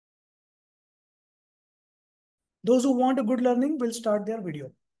Those who want a good learning will start their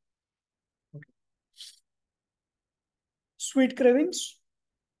video. Okay. Sweet cravings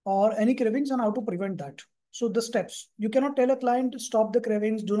or any cravings and how to prevent that. So the steps, you cannot tell a client, stop the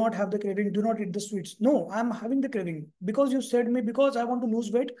cravings, do not have the craving, do not eat the sweets. No, I'm having the craving because you said me, because I want to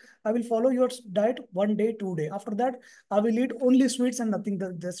lose weight, I will follow your diet 1 day, 2 day. After that, I will eat only sweets and nothing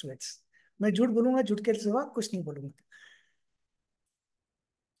the sweets. मैं झूठ बोलूंगा, झूठ के सिवा कुछ नहीं बोलूंगा.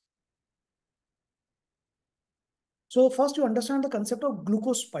 So first you understand the concept of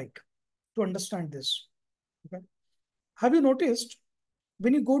glucose spike to understand this. Okay. Have you noticed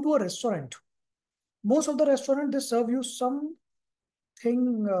when you go to a restaurant, most of the restaurant, they serve you something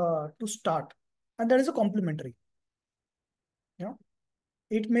to start, and that is a complimentary. You know,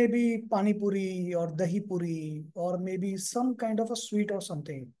 it may be pani puri or dahi puri or maybe some kind of a sweet or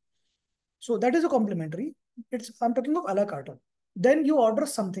something. So that is a complimentary. I'm talking of a la carte. Then you order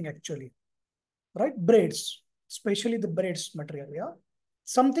something actually, right? Breads, especially the breads material, yeah.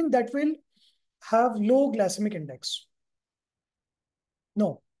 Something that will have low glycemic index.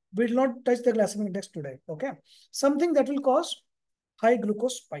 No, we will not touch the glycemic index today. Okay. Something that will cause high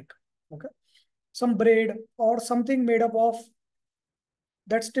glucose spike. Okay. Some bread or something made up of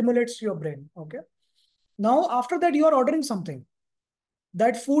that stimulates your brain. Okay. Now, after that, you are ordering something.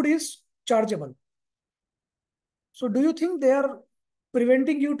 That food is chargeable. So, do you think they are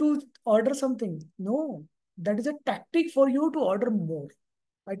preventing you to order something? No, that is a tactic for you to order more.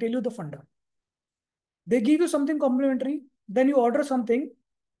 I tell you the funda. They give you something complimentary, then you order something.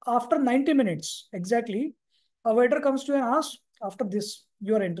 After 90 minutes, exactly, a waiter comes to you and asks, after this,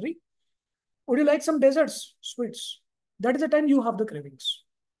 your entry, would you like some desserts, sweets? That is the time you have the cravings.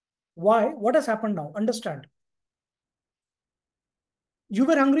 Why? What has happened now? Understand. You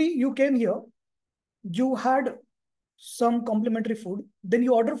were hungry, you came here, you had some complimentary food, then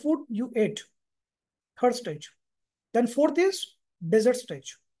you order food, you ate. Third stage. Then fourth is dessert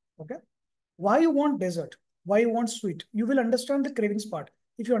stage. Okay. Why you want dessert? Why you want sweet? You will understand the cravings part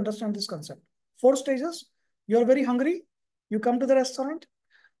if you understand this concept. Four stages. You are very hungry. You come to the restaurant.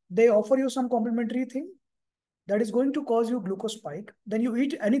 They offer you some complimentary thing that is going to cause you glucose spike. Then you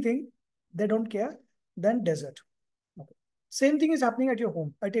eat anything. They don't care. Then dessert. Okay. Same thing is happening at your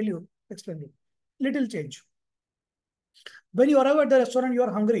home. I tell you, explain you. Little change. When you arrive at the restaurant, you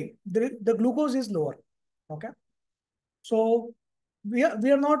are hungry. The glucose is lower. Okay. So we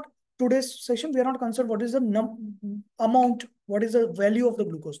are not, today's session, we are not concerned what is the amount, what is the value of the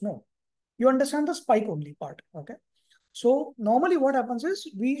glucose. No, you understand the spike only part. Okay. So normally what happens is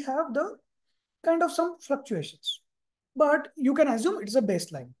we have the kind of some fluctuations, but you can assume it's a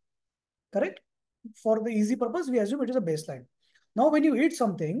baseline. Correct? For the easy purpose, we assume it is a baseline. Now, when you eat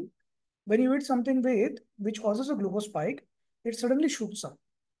something, with which causes a glucose spike, it suddenly shoots up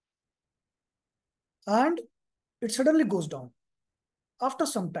and it suddenly goes down. After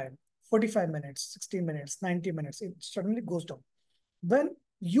some time, 45 minutes, 60 minutes, 90 minutes, it suddenly goes down. When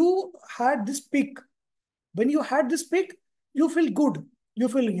you had this peak, you feel good. You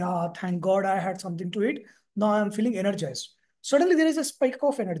feel, yeah, thank God I had something to eat. Now I'm feeling energized. Suddenly there is a spike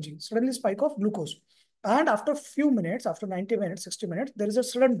of energy, suddenly spike of glucose. And after a few minutes, after 90 minutes, 60 minutes, there is a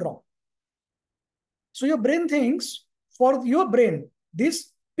sudden drop. So your brain thinks, for your brain,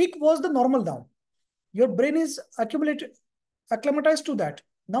 this peak was the normal down. Your brain is acclimatized to that.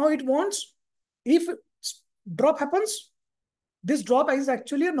 Now it wants, if drop happens, this drop is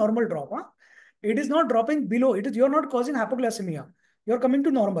actually a normal drop. Huh? It is not dropping below. You're not causing hypoglycemia. You're coming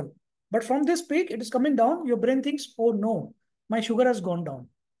to normal. But from this peak, it is coming down. Your brain thinks, oh no, my sugar has gone down.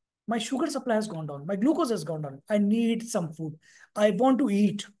 My sugar supply has gone down. My glucose has gone down. I need some food. I want to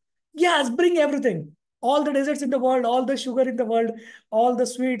eat. Yes, bring everything. All the desserts in the world, all the sugar in the world, all the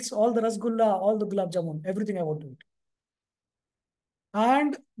sweets, all the rasgulla, all the gulab jamun, everything I want to eat.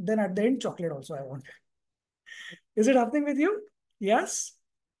 And then at the end, chocolate also I want. Is it happening with you? Yes.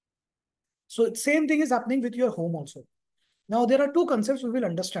 So same thing is happening with your home also. Now there are two concepts we will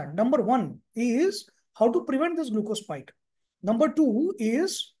understand. Number one is how to prevent this glucose spike. Number two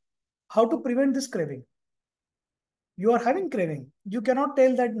is how to prevent this craving. You are having craving. You cannot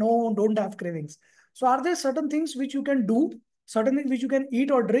tell that no, don't have cravings. So are there certain things which you can do, certain things which you can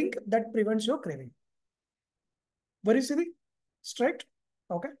eat or drink that prevents your craving? Very silly, straight.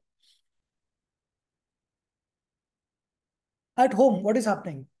 Okay. At home, what is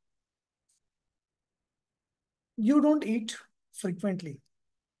happening? You don't eat frequently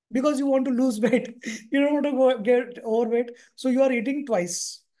because you want to lose weight. You don't want to get overweight. So you are eating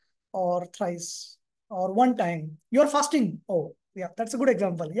twice or thrice or one time. You're fasting. Oh, yeah, that's a good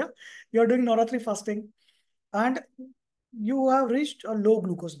example. Yeah. You're doing Navratri fasting and you have reached a low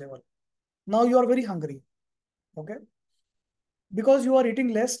glucose level. Now you are very hungry. Okay. Because you are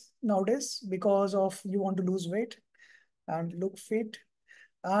eating less nowadays, because of you want to lose weight and look fit,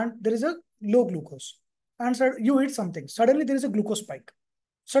 and there is a low glucose. And so you eat something, suddenly there is a glucose spike,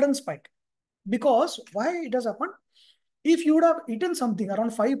 sudden spike. Because why it has happened? If you would have eaten something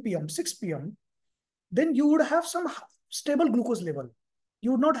around 5 p.m., 6 p.m., then you would have some stable glucose level.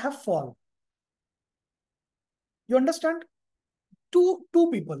 You would not have fall. You understand? Two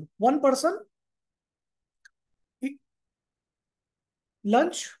people, one person,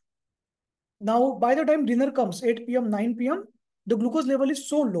 lunch. Now, by the time dinner comes, 8 p.m., 9 p.m., the glucose level is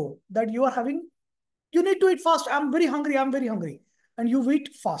so low that you are having, you need to eat fast. I'm very hungry. I'm very hungry. And you eat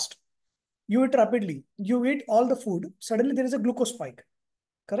fast. You eat rapidly. You eat all the food. Suddenly there is a glucose spike.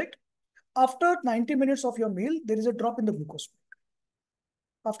 Correct? After 90 minutes of your meal, there is a drop in the glucose.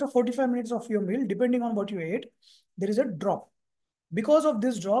 After 45 minutes of your meal, depending on what you ate, there is a drop. Because of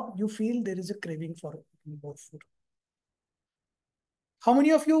this drop, you feel there is a craving for more food. How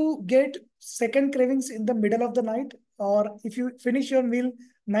many of you get second cravings in the middle of the night? Or if you finish your meal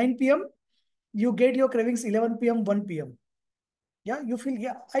 9 p.m., you get your cravings 11 p.m., 1 p.m. Yeah, you feel,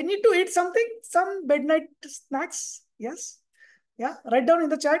 yeah, I need to eat something, some midnight snacks. Yes. Yeah, write down in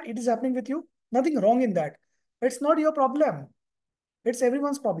the chat, it is happening with you. Nothing wrong in that. It's not your problem. It's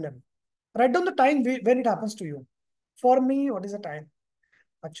everyone's problem. Write down the time when it happens to you. For me, what is the time?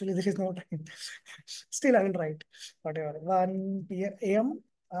 Actually, there is no time. Still, I will write whatever. 1 p.m.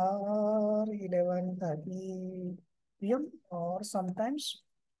 or 11:30 p.m. or sometimes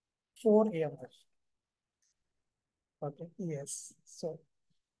 4 a.m. Okay, yes. So,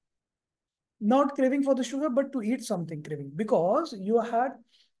 not craving for the sugar, but to eat something craving because you had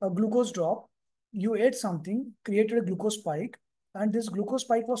a glucose drop, you ate something, created a glucose spike, and this glucose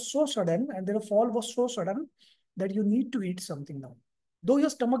spike was so sudden and their fall was so sudden that you need to eat something now. Though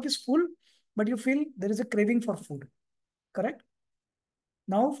your stomach is full, but you feel there is a craving for food. Correct?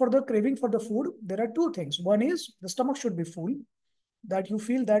 Now, for the craving for the food, there are two things. One is the stomach should be full, that you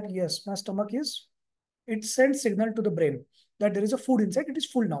feel that, yes, my stomach is, it sends signal to the brain that there is a food inside. It is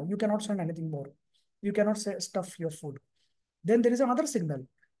full now. You cannot send anything more. You cannot say, stuff your food. Then there is another signal,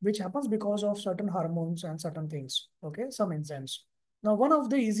 which happens because of certain hormones and certain things. Okay, some enzymes. Now, one of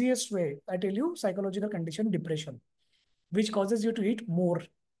the easiest way, I tell you, psychological condition, depression, which causes you to eat more.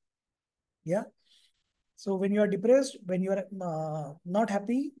 Yeah. So when you are depressed, when you are not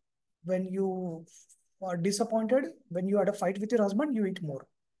happy, when you are disappointed, when you had a fight with your husband, you eat more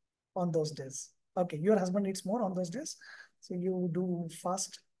on those days. Okay, your husband eats more on those days. So you do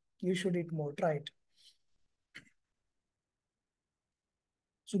fast, you should eat more. Try it.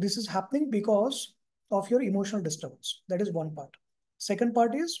 So this is happening because of your emotional disturbance. That is one part. Second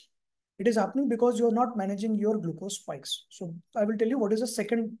part is, it is happening because you are not managing your glucose spikes. So I will tell you what is the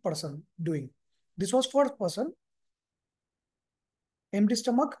second person doing. This was first person, empty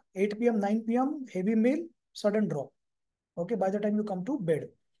stomach, 8 p.m., 9 p.m., heavy meal, sudden drop. Okay, by the time you come to bed.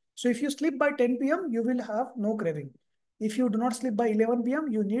 So if you sleep by 10 p.m., you will have no craving. If you do not sleep by 11 p.m.,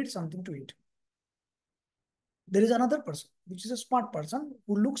 you need something to eat. There is another person, which is a smart person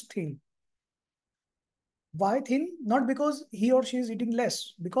who looks thin. Why thin? Not because he or she is eating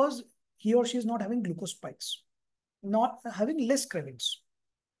less, because he or she is not having glucose spikes, not having less cravings.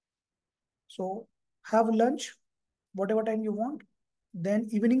 So have lunch, whatever time you want. Then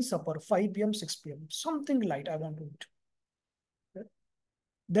evening supper, 5 p.m., 6 p.m. Something light I want to eat. Okay.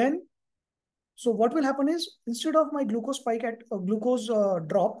 Then, so what will happen is, instead of my glucose spike at glucose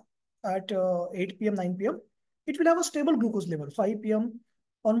drop at 8 p.m., 9 p.m., it will have a stable glucose level. 5 p.m.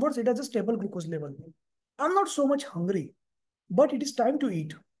 onwards, it has a stable glucose level. I'm not so much hungry, but it is time to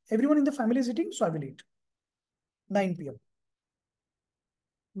eat. Everyone in the family is eating, so I will eat. 9 p.m.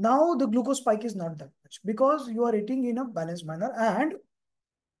 Now the glucose spike is not that much because you are eating in a balanced manner, and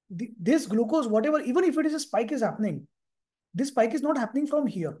this glucose, whatever, even if it is a spike is happening, this spike is not happening from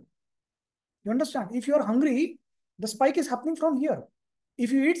here. You understand? If you are hungry, the spike is happening from here.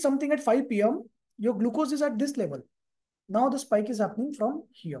 If you eat something at 5 p.m., your glucose is at this level. Now the spike is happening from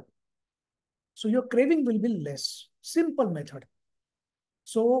here. So your craving will be less. Simple method.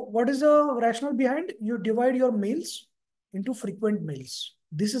 So what is the rationale behind? You divide your meals into frequent meals.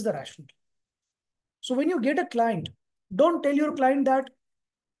 This is the rationale. So when you get a client, don't tell your client that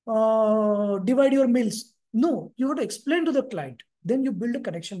divide your meals. No, you have to explain to the client. Then you build a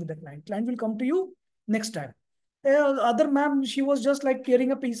connection with the client. Client will come to you next time. Other ma'am, she was just like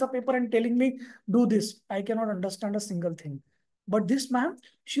carrying a piece of paper and telling me, do this. I cannot understand a single thing. But this ma'am,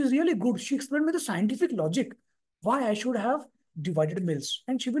 she's really good. She explained me the scientific logic, why I should have divided meals.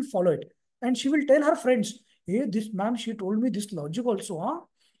 And she will follow it. And she will tell her friends, hey, this ma'am, she told me this logic also. Huh?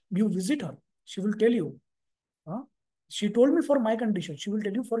 You visit her. She will tell you. Huh? She told me for my condition. She will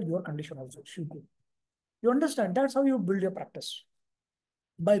tell you for your condition also. She will. You understand? That's how you build your practice.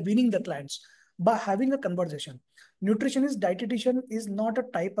 By winning the clients, by having a conversation. Nutritionist, dietitian is not a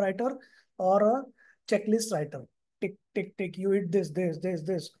typewriter or a checklist writer. Tick, tick, tick. You eat this.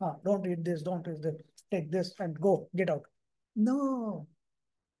 Don't eat this, don't eat this. Take this and go, get out. No.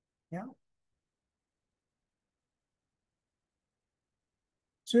 Yeah.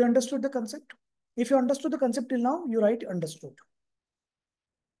 So you understood the concept? If you understood the concept till now, you write understood.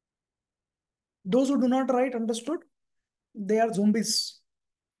 Those who do not write understood, they are zombies.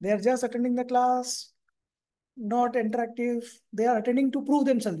 They are just attending the class, not interactive. They are attending to prove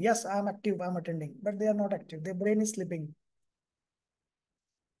themselves. Yes, I am active, I am attending, but they are not active. Their brain is sleeping.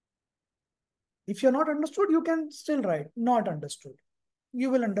 If you're not understood, you can still write not understood. You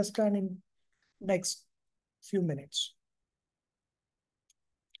will understand in next few minutes.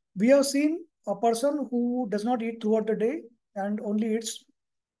 We have seen a person who does not eat throughout the day and only eats,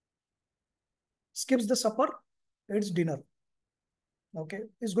 skips the supper, eats dinner. Okay,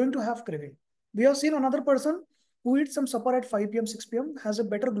 is going to have craving. We have seen another person who eats some supper at 5 p.m., 6 p.m., has a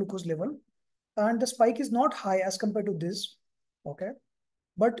better glucose level, and the spike is not high as compared to this. Okay,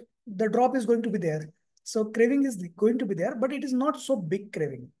 but the drop is going to be there. So craving is going to be there, but it is not so big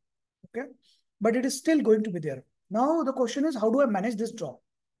craving. Okay, but it is still going to be there. Now the question is, how do I manage this drop?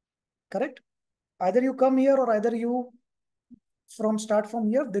 Correct? Either you come here or either you start from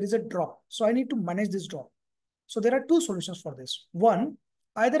here, there is a drop. So I need to manage this drop. So there are two solutions for this. One,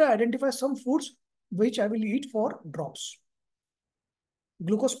 either I identify some foods which I will eat for drops.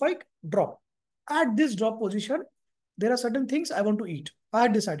 Glucose spike, drop. At this drop position, there are certain things I want to eat. I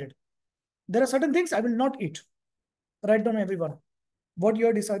had decided. There are certain things I will not eat. Write down everyone. What you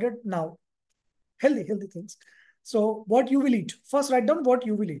have decided now. Healthy things. So what you will eat. First write down what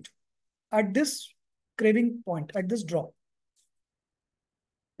you will eat. At this craving point, at this drop.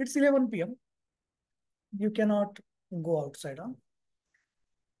 It's 11 p.m. You cannot go outside. Huh?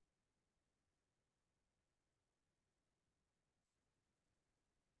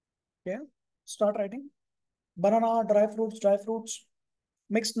 Okay. Start writing. Banana, dry fruits,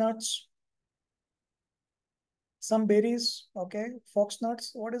 mixed nuts, some berries. Okay. Fox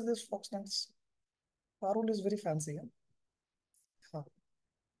nuts. What is this fox nuts? Parul is very fancy. Huh?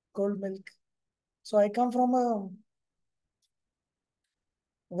 Cold milk. So I come from a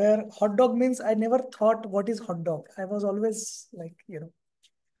where hot dog means I never thought what is hot dog. I was always like,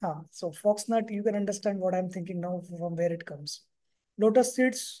 So fox nut, you can understand what I'm thinking now from where it comes. Lotus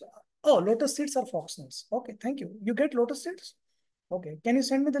seeds. Oh, lotus seeds are fox nuts. Okay, thank you. You get lotus seeds? Okay. Can you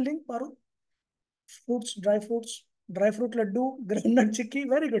send me the link, Parul? Dry fruit laddu, groundnut chikki.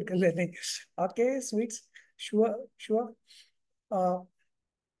 Very good, Kalyani. Okay, sweets. Sure, sure. Uh,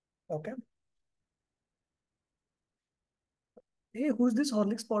 okay. Hey, who's this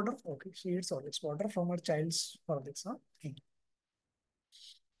Horlicks powder? Okay, she eats Horlicks powder from her child's Horlicks, huh?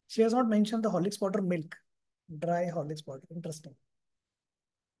 She has not mentioned the Horlicks powder milk. Dry Horlicks powder. Interesting.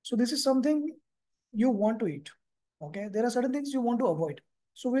 So this is something you want to eat. Okay. There are certain things you want to avoid.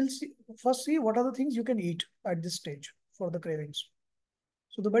 So we'll see first see what are the things you can eat at this stage for the cravings.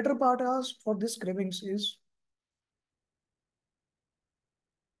 So the better part is for this cravings is,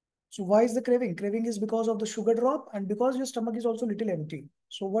 so why is the craving? Craving is because of the sugar drop and because your stomach is also little empty.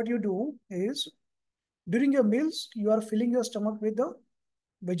 So what you do is during your meals, you are filling your stomach with the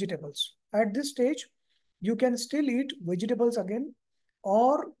vegetables. At this stage, you can still eat vegetables again,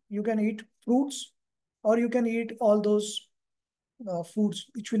 or you can eat fruits, or you can eat all those foods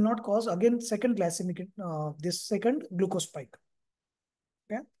which will not cause again second glycemic, this second glucose spike.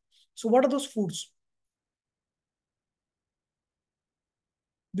 Okay. So what are those foods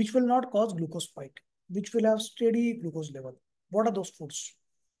which will not cause glucose spike, which will have steady glucose level? What are those foods?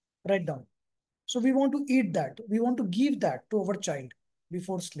 Write down. So we want to eat that. We want to give that to our child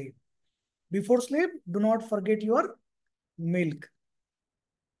before sleep. Before sleep, do not forget your milk.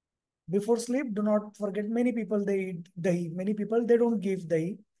 Before sleep, do not forget many people they eat dahi. Many people they don't give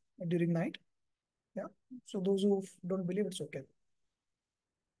dahi during night. Yeah. So those who don't believe it's okay.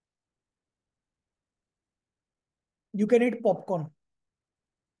 You can eat popcorn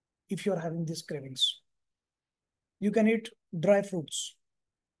if you're having these cravings. You can eat dry fruits.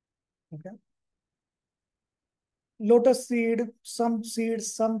 Okay. Lotus seeds, some special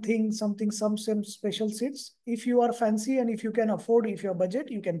seeds. If you are fancy and if you can afford, if your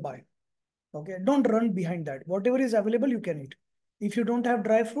budget, you can buy. Okay. Don't run behind that. Whatever is available, you can eat. If you don't have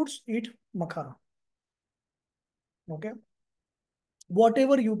dry fruits, eat makhana. Okay.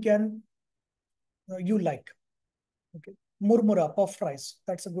 Whatever you can, you like. Okay. Murmura, puff rice.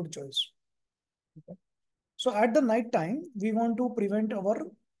 That's a good choice. Okay. So at the night time, we want to prevent our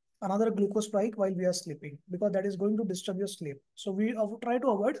another glucose spike while we are sleeping because that is going to disturb your sleep. So we try to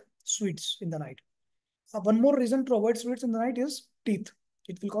avoid sweets in the night. One more reason to avoid sweets in the night is teeth.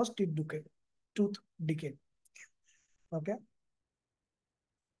 It will cause teeth decay. Tooth decay. Okay.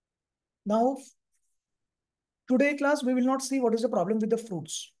 Now, today class, we will not see what is the problem with the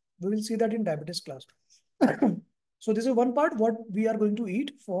fruits. We will see that in diabetes class. So this is one part what we are going to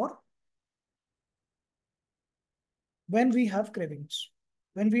eat for when we have cravings.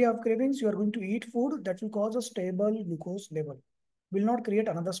 When we have cravings, you are going to eat food that will cause a stable glucose level, will not create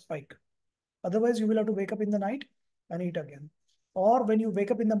another spike. Otherwise, you will have to wake up in the night and eat again. Or when you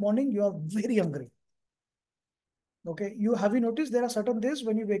wake up in the morning, you are very hungry. Okay, have you noticed there are certain days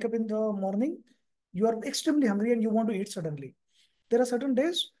when you wake up in the morning, you are extremely hungry and you want to eat suddenly. There are certain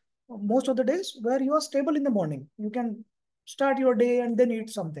days, most of the days, where you are stable in the morning. You can start your day and then eat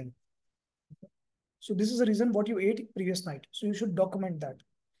something. So this is the reason what you ate previous night. So you should document that.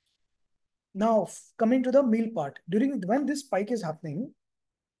 Now, coming to the meal part, during when this spike is happening,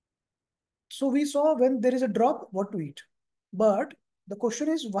 so we saw when there is a drop, what to eat. But the question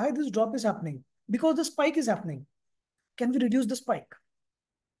is why this drop is happening? Because the spike is happening. Can we reduce the spike?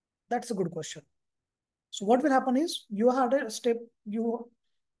 That's a good question. So what will happen is you had a step, you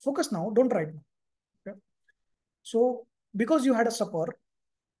focus now, don't write now. Okay? So because you had a supper,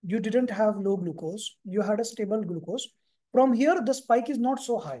 you didn't have low glucose, you had a stable glucose. From here, the spike is not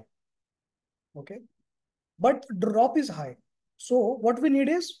so high. Okay. But drop is high. So what we need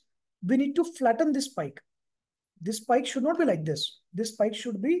is we need to flatten this spike. This spike should not be like this. This spike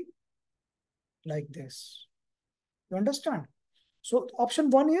should be like this. You understand? So option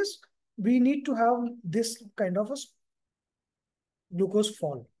one is we need to have this kind of a glucose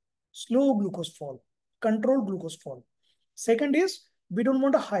fall, slow glucose fall, controlled glucose fall. Second is we don't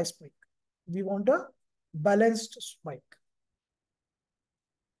want a high spike. We want a balanced spike.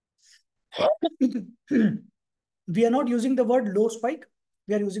 We are not using the word low spike.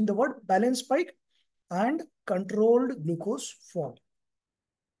 We are using the word balanced spike and controlled glucose fall.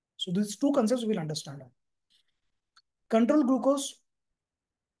 So these two concepts we'll understand. Control glucose,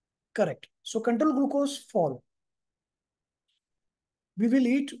 correct. So control glucose fall. We will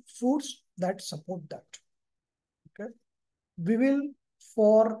eat foods that support that. Okay. We will,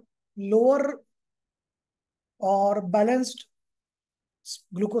 for lower or balanced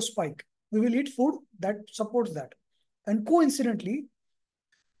glucose spike, we will eat food that supports that. And coincidentally,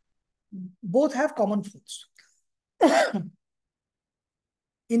 both have common foods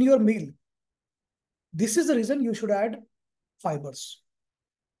in your meal. This is the reason you should add fibers.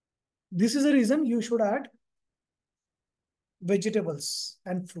 This is the reason you should add vegetables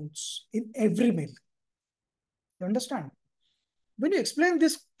and fruits in every meal. You understand? When you explain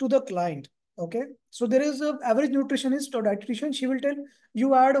this to the client, okay, so there is an average nutritionist or dietitian, she will tell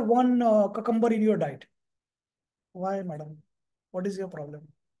you add one cucumber in your diet. Why, madam? What is your problem?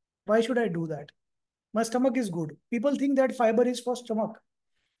 Why should I do that? My stomach is good. People think that fiber is for stomach.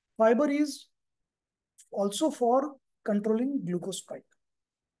 Fiber is also for controlling glucose spike.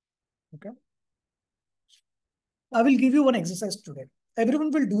 Okay. I will give you one exercise today. Everyone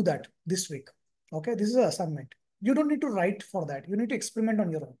will do that this week. Okay. This is an assignment. You don't need to write for that. You need to experiment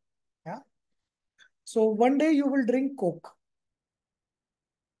on your own. Yeah. So one day you will drink Coke.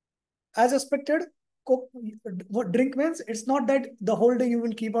 As expected, Coke, what drink means it's not that the whole day you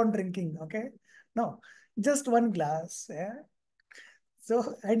will keep on drinking. Okay. No, just one glass. Yeah.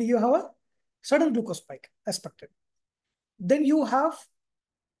 So, and you have a sudden glucose spike expected. Then you have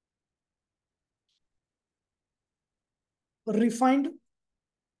refined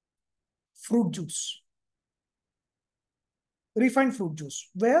fruit juice. Refined fruit juice,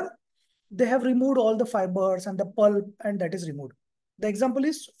 where they have removed all the fibers and the pulp, and that is removed. The example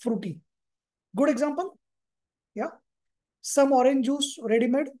is fruity. Good example. Yeah. Some orange juice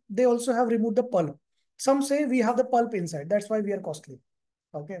ready-made, they also have removed the pulp. Some say we have the pulp inside. That's why we are costly.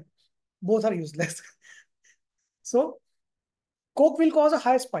 Okay. Both are useless. So Coke will cause a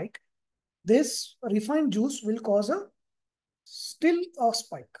high spike. This refined juice will cause a still a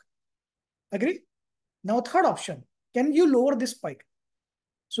spike. Agree? Now, third option. Can you lower this spike?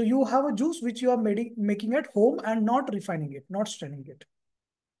 So you have a juice which you are making at home and not refining it, not straining it.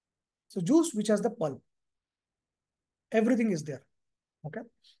 So juice which has the pulp. Everything is there. Okay.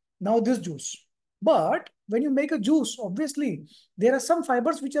 Now this juice. But when you make a juice, obviously, there are some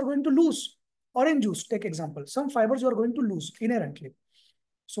fibers which are going to lose. Orange juice, take example. Some fibers you are going to lose inherently.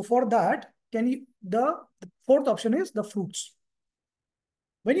 So for that, the fourth option is the fruits.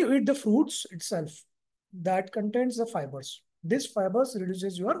 When you eat the fruits itself, that contains the fibers. This fibers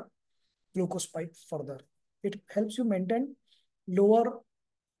reduces your glucose spike further. It helps you maintain lower,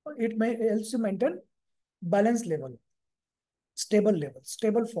 helps you maintain balance level,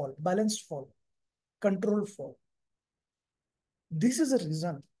 stable fall, balanced fall, controlled fall. This is the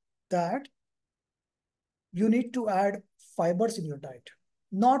reason that you need to add fibers in your diet,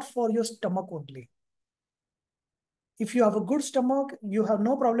 not for your stomach only. If you have a good stomach, you have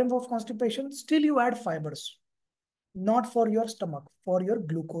no problem of constipation, still you add fibers, not for your stomach, for your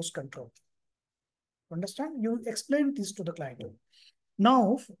glucose control. Understand? You explain this to the client.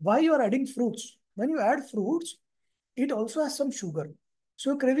 Now, why you are adding fruits? When you add fruits, it also has some sugar.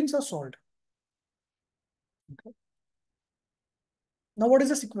 So cravings are solved. Okay. Now, what is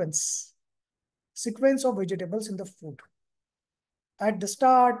the sequence? Sequence of vegetables in the food. At the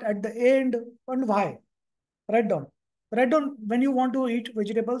start, at the end, and why? Write down. Write down when you want to eat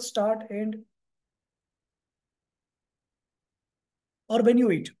vegetables, start, end, or when you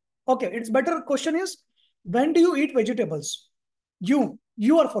eat. Okay, it's better question is, when do you eat vegetables? You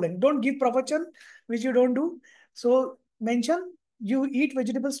are following. Don't give pravachan, which you don't do. So mention you eat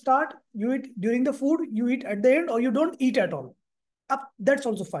vegetables start, you eat during the food, you eat at the end, or you don't eat at all. Up, that's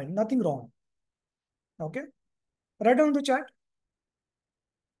also fine. Nothing wrong. Okay. Write down the chat.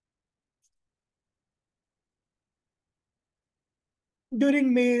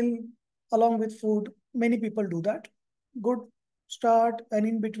 During meal, along with food, many people do that. Good start and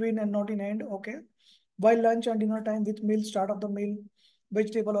in between and not in end. Okay. While lunch and dinner time with meal, start of the meal,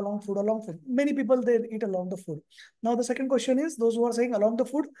 vegetable along food, along food. Many people, they eat along the food. Now, the second question is, those who are saying along the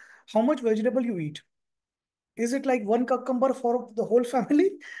food, how much vegetable you eat? Is it like one cucumber for the whole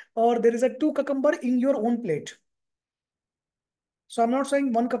family, or there is a two cucumber in your own plate? So I'm not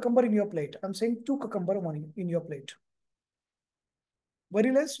saying one cucumber in your plate. I'm saying two cucumber one in your plate.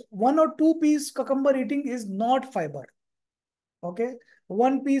 Very less. One or two piece cucumber eating is not fiber. Okay.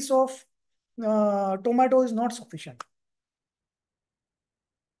 One piece of tomato is not sufficient.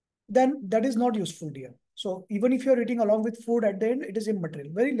 Then that is not useful, dear. So even if you're eating along with food at the end, it is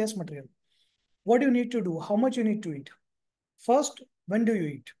immaterial, very less material. What do you need to do? How much you need to eat? First, when do you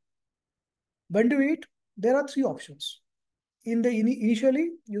eat? When do you eat? There are three options. Initially,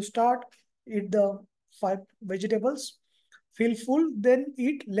 you start, eat the 5 vegetables, feel full, then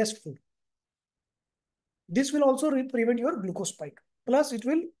eat less food. This will also prevent your glucose spike. Plus, it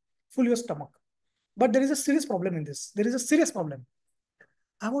will fill your stomach. But there is a serious problem in this. There is a serious problem.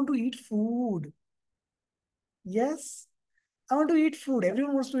 I want to eat food. Yes, I want to eat food.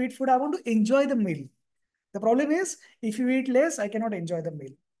 Everyone wants to eat food. I want to enjoy the meal. The problem is, if you eat less, I cannot enjoy the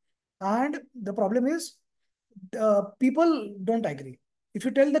meal. And the problem is, people don't agree. If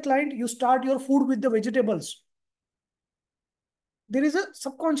you tell the client, you start your food with the vegetables, there is a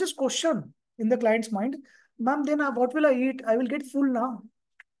subconscious question in the client's mind. Ma'am, then what will I eat? I will get full now.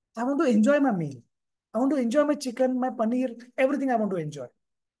 I want to enjoy my meal. I want to enjoy my chicken, my paneer, everything I want to enjoy.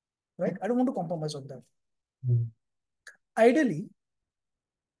 Right? I don't want to compromise on that. Mm. Ideally,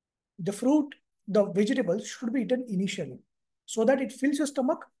 the fruit, the vegetables should be eaten initially so that it fills your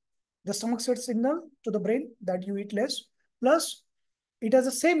stomach. The stomach sets signal to the brain that you eat less. Plus, it has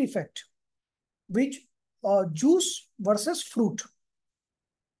the same effect, which juice versus fruit.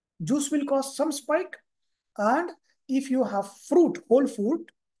 Juice will cause some spike, and if you have fruit, whole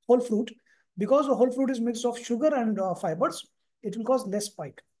fruit, because the whole fruit is mixed of sugar and fibers, it will cause less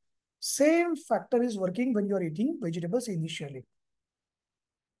spike. Same factor is working when you are eating vegetables initially.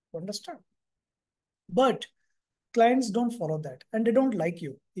 Understand? But clients don't follow that and they don't like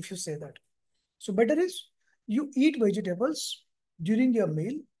you if you say that. So better is you eat vegetables during your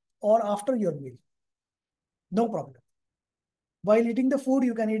meal or after your meal. No problem. While eating the food,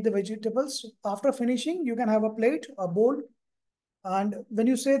 you can eat the vegetables. After finishing, you can have a plate, a bowl. And when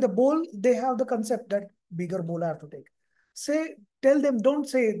you say the bowl, they have the concept that bigger bowl I have to take. Tell them, don't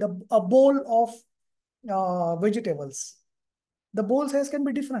say a bowl of vegetables. The bowl size can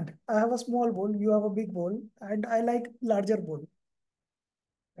be different. I have a small bowl, you have a big bowl, and I like larger bowl.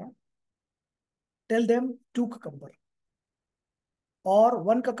 Yeah? Tell them 2 cucumber or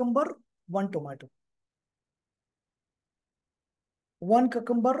 1 cucumber, 1 tomato. 1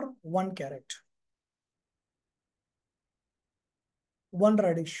 cucumber, 1 carrot, 1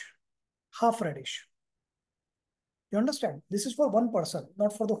 radish, half radish. You understand? This is for one person,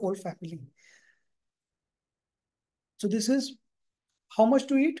 not for the whole family. So this is how much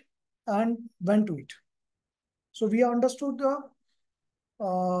to eat and when to eat. So we have understood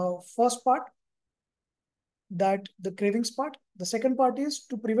the first part, that the cravings part. The second part is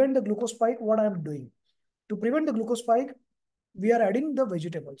to prevent the glucose spike, what I am doing. To prevent the glucose spike, we are adding the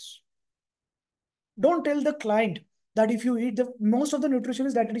vegetables. Don't tell the client that if you eat most of the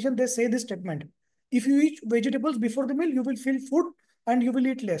nutritionists, dietitian, they say this statement. If you eat vegetables before the meal, you will feel food and you will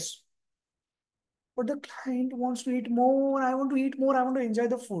eat less. But the client wants to eat more. I want to eat more. I want to enjoy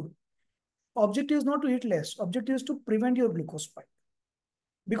the food. Objective is not to eat less. Objective is to prevent your glucose spike.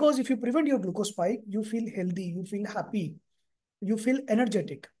 Because if you prevent your glucose spike, you feel healthy, you feel happy, you feel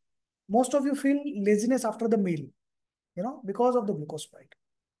energetic. Most of you feel laziness after the meal, because of the glucose spike.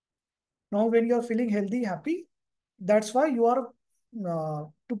 Now, when you are feeling healthy, happy, that's why you are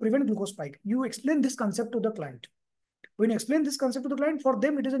to prevent glucose spike. You explain this concept to the client. When you explain this concept to the client, for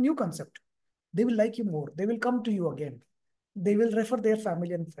them, it is a new concept. They will like you more. They will come to you again. They will refer their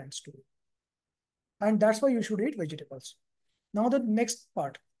family and friends to you. And that's why you should eat vegetables. Now, the next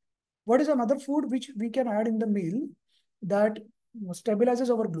part. What is another food which we can add in the meal that stabilizes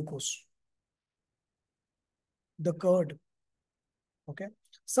our glucose? The curd. Okay.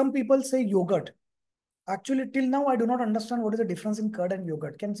 Some people say yogurt. Actually, till now, I do not understand what is the difference in curd and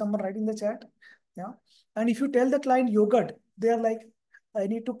yogurt. Can someone write in the chat? Yeah. And if you tell the client yogurt, they are like, I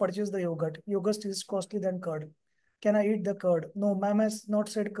need to purchase the yogurt. Yogurt is costly than curd. Can I eat the curd? No, ma'am has not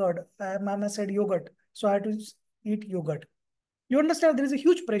said curd. Ma'am has said yogurt. So I have to eat yogurt. You understand there is a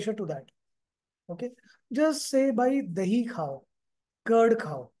huge pressure to that. Okay. Just say भाई दही खाओ, curd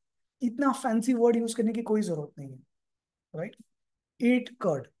खाओ. इतना fancy word use करने की कोई जरूरत नहीं है. Right? Eat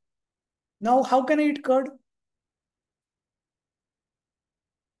curd. Now, how can I eat curd?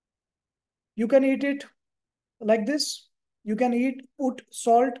 You can eat it like this. You can put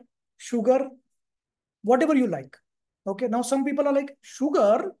salt, sugar, whatever you like. Okay. Now, some people are like,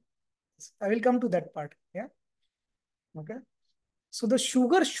 sugar. I will come to that part. Yeah. Okay. So the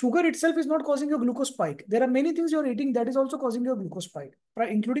sugar itself is not causing a glucose spike. There are many things you're eating that is also causing a glucose spike,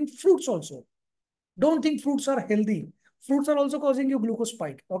 right? Including fruits also. Don't think fruits are healthy. Fruits are also causing you glucose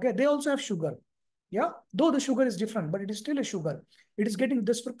spike. Okay. They also have sugar. Yeah. Though the sugar is different, but it is still a sugar. This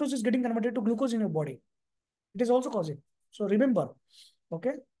fructose is getting converted to glucose in your body. It is also causing. So remember,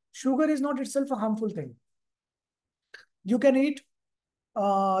 okay, sugar is not itself a harmful thing. You can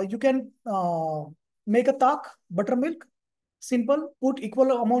make a tak, buttermilk, simple, put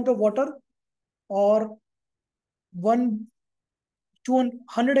equal amount of water or 200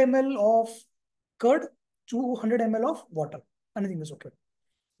 ml of curd, 200 ml of water. Anything is okay.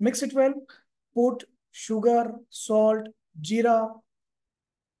 Mix it well, put sugar, salt, jeera.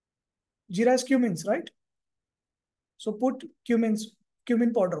 Jeera is cumins, right? So put cumin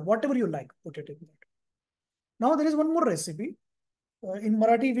powder, whatever you like, put it in that. Now there is one more recipe. In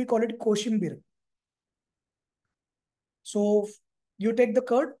Marathi, we call it koshimbir. So you take the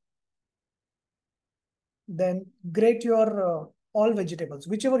curd, then grate your all vegetables,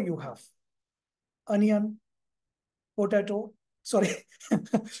 whichever you have. Onion, potato, sorry,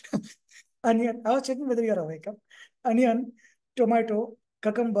 onion. I was checking whether you are awake. Huh? Onion, tomato,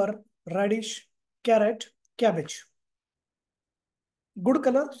 cucumber, radish, carrot, cabbage. Good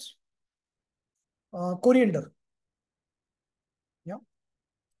colors, coriander. Yeah.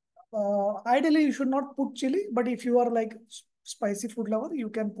 Ideally, you should not put chili, but if you are like spicy food lover, you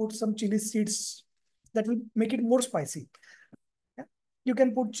can put some chili seeds that will make it more spicy. Yeah? You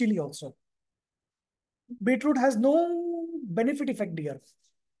can put chili also. Beetroot has no benefit effect here.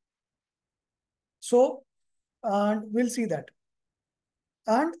 So, and we'll see that.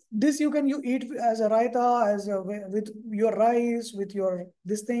 And this you eat as a raita, with your rice, with your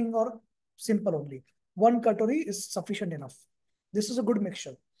this thing, or simple only. One katori is sufficient enough. This is a good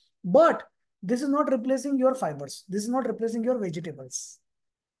mixture. But this is not replacing your fibers. This is not replacing your vegetables.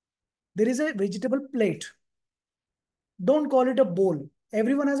 There is a vegetable plate. Don't call it a bowl.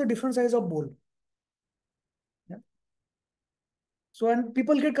 Everyone has a different size of bowl. Yeah. So, and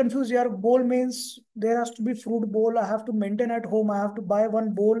people get confused here. Bowl means there has to be fruit bowl. I have to maintain at home. I have to buy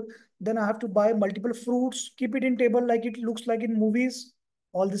one bowl. Then I have to buy multiple fruits. Keep it in table like it looks like in movies.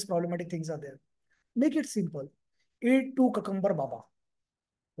 All these problematic things are there. Make it simple. Eat two cucumber baba.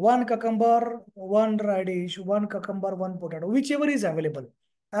 One cucumber, one radish, one cucumber, one potato, whichever is available.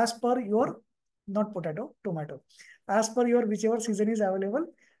 As per your, not potato, tomato. As per your whichever season is available,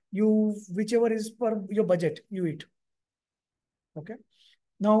 whichever is per your budget, you eat. Okay.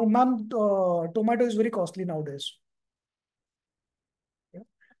 Now, ma'am, tomato is very costly nowadays. Yeah.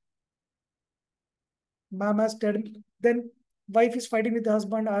 Ma'am has said, then wife is fighting with the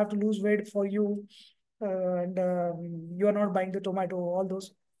husband. I have to lose weight for you. And you are not buying the tomato, all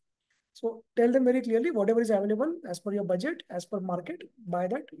those. So tell them very clearly, whatever is available as per your budget, as per market, buy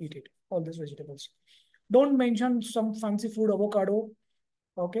that, eat it, all these vegetables. Don't mention some fancy food, avocado.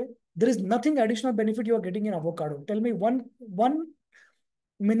 Okay. There is nothing additional benefit you are getting in avocado. Tell me one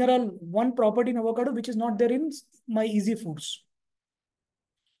mineral, one property in avocado, which is not there in my easy foods.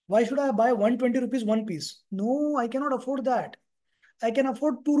 Why should I buy 120 rupees one piece? No, I cannot afford that. I can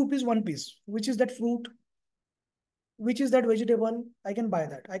afford 2 rupees one piece. Which is that fruit? Which is that vegetable? I can buy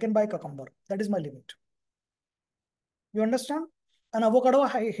that. I can buy cucumber. That is my limit. You understand? An avocado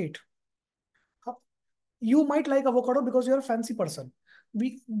I hate. You might like avocado because you're a fancy person.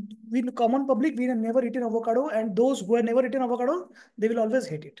 We, we in common public, we have never eaten avocado, and those who have never eaten avocado, they will always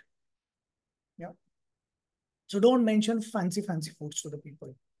hate it. Yeah. So don't mention fancy foods to the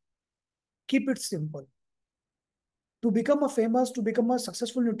people. Keep it simple. To become a famous, to become a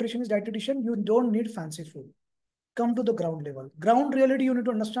successful nutritionist, dietitian, you don't need fancy food. Come to the ground level. Ground reality, you need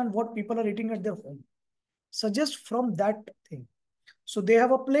to understand what people are eating at their home. Suggest from that thing. So they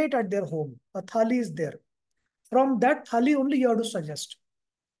have a plate at their home. A thali is there. From that thali only you have to suggest.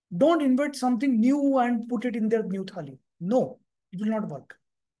 Don't invent something new and put it in their new thali. No, it will not work.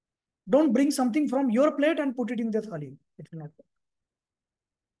 Don't bring something from your plate and put it in their thali. It will not work.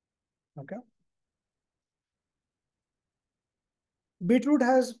 Okay. Beetroot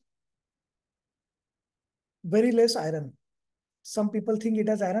has very less iron. Some people think it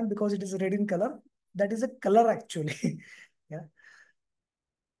has iron because it is red in color. That is a color actually. Yeah.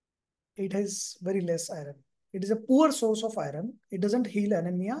 It has very less iron. It is a poor source of iron. It doesn't heal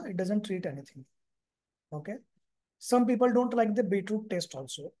anemia. It doesn't treat anything. Okay. Some people don't like the beetroot taste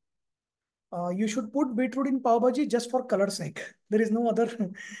also. You should put beetroot in pav bhaji just for color sake. There is no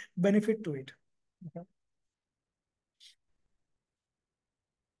other benefit to it. Okay.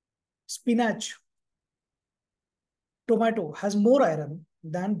 Spinach, tomato has more iron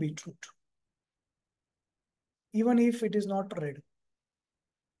than beetroot, even if it is not red.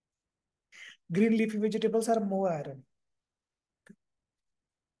 Green leafy vegetables are more iron.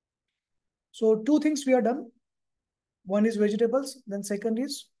 So two things we are done. One is vegetables, then second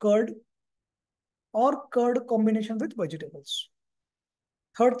is curd or curd combination with vegetables.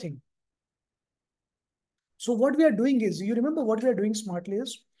 Third thing. So what we are doing is, you remember what we are doing smartly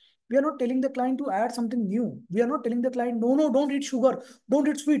is, we are not telling the client to add something new. We are not telling the client, no, no, don't eat sugar, don't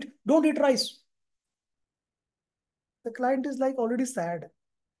eat sweet, don't eat rice. The client is like already sad.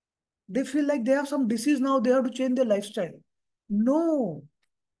 They feel like they have some disease now, they have to change their lifestyle. No,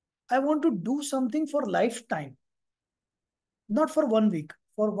 I want to do something for lifetime, not for 1 week,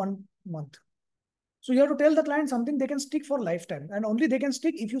 for 1 month. So you have to tell the client something they can stick for lifetime, and only they can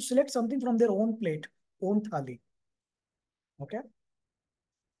stick if you select something from their own plate, own thali. Okay.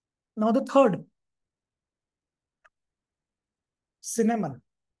 Now the third, cinnamon.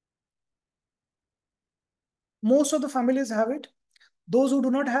 Most of the families have it. Those who do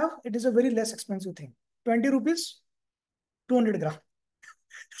not have, it is a very less expensive thing. 20 rupees, 200 gram.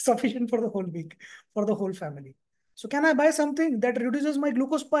 Sufficient for the whole week, for the whole family. So can I buy something that reduces my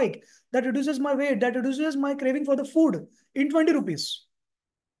glucose spike, that reduces my weight, that reduces my craving for the food in 20 rupees?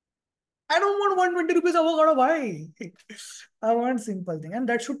 I don't want 120 rupees avocado. Why? I want simple thing. And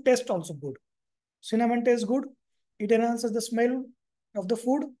that should taste also good. Cinnamon tastes good. It enhances the smell of the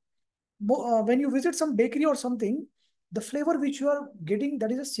food. When you visit some bakery or something, the flavor which you are getting,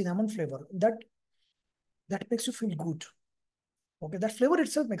 that is a cinnamon flavor. That makes you feel good. Okay, that flavor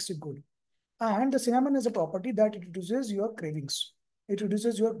itself makes you good. And the cinnamon is a property that it reduces your cravings. It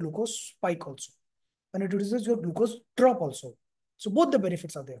reduces your glucose spike also. And it reduces your glucose drop also. So both the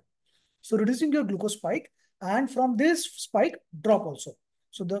benefits are there. So reducing your glucose spike, and from this spike, drop also.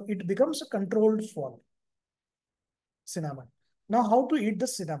 So it becomes a controlled fall. Cinnamon. Now, how to eat the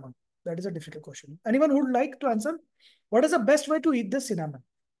cinnamon? That is a difficult question. Anyone who would like to answer? What is the best way to eat the cinnamon?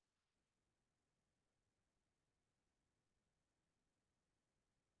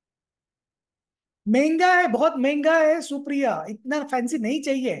 महंगा है, बहुत महंगा है सुप्रिया, इतना fancy नहीं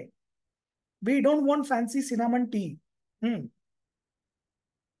चाहिए. We don't want fancy cinnamon tea.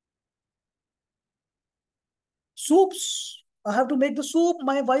 Soups. I have to make the soup.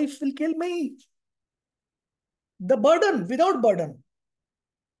 My wife will kill me. The burden, without burden.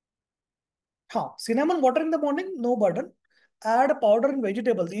 Huh. Cinnamon water in the morning, no burden. Add powder in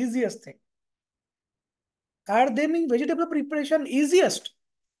vegetables, easiest thing. Add them in vegetable preparation, easiest.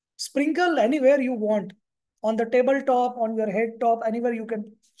 Sprinkle anywhere you want. On the tabletop, on your head top, anywhere you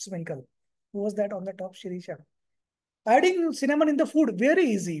can sprinkle. Who was that on the top? Shirisha. Adding cinnamon in the food, very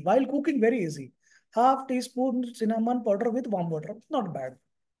easy. While cooking, very easy. Half teaspoon cinnamon powder with warm water. Not bad.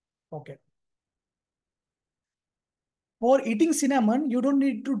 Okay. For eating cinnamon, you don't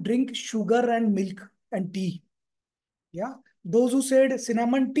need to drink sugar and milk and tea. Yeah. Those who said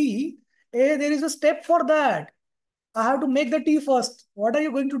cinnamon tea, there is a step for that. I have to make the tea first. What are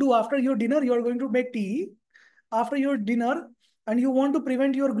you going to do after your dinner? You are going to make tea. After your dinner, and you want to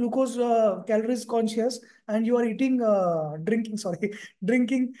prevent your glucose calories conscious, and you are eating drinking sorry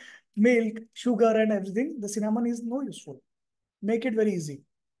drinking milk, sugar and everything, the cinnamon is no useful. Make it very easy.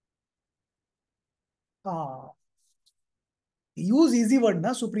 Ah, use easy word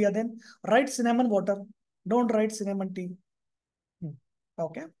na Supriya, then write cinnamon water, don't write cinnamon tea. Hmm.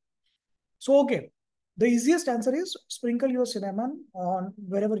 Okay, so okay, the easiest answer is sprinkle your cinnamon on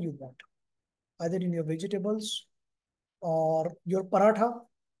wherever you want, either in your vegetables or your paratha.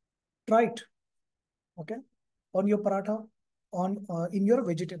 Try it. Okay, on your paratha, on in your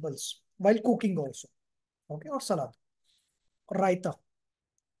vegetables while cooking also. Okay, or salad, raita.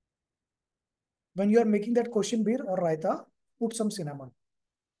 When you are making that beer or raita, put some cinnamon.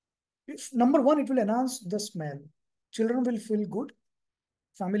 If, number one, it will enhance the smell. Children will feel good.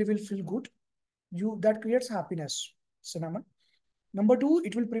 Family will feel good. You that creates happiness. Cinnamon. Number two,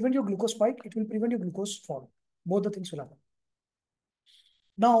 it will prevent your glucose spike. It will prevent your glucose fall. Both the things will happen.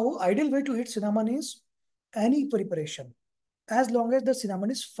 Now, ideal way to eat cinnamon is any preparation, as long as the cinnamon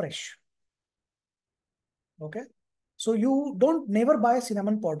is fresh. Okay. So you don't never buy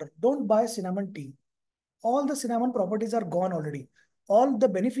cinnamon powder. Don't buy cinnamon tea. All the cinnamon properties are gone already. All the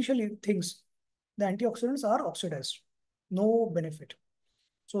beneficial things, the antioxidants are oxidized. No benefit.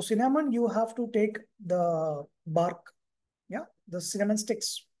 So cinnamon, you have to take the bark, yeah, the cinnamon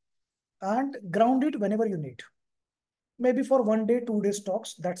sticks, and ground it whenever you need. Maybe for 1 day, 2 days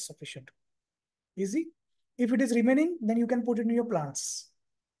stocks, that's sufficient. Easy. If it is remaining, then you can put it in your plants.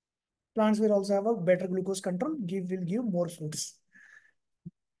 Plants will also have a better glucose control, will give more fruits.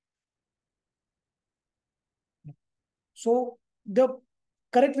 So the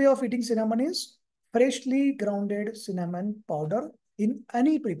correct way of eating cinnamon is freshly grounded cinnamon powder in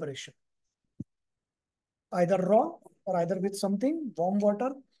any preparation, either raw or either with something, warm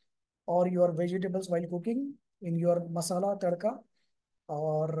water, or your vegetables while cooking in your masala tadka,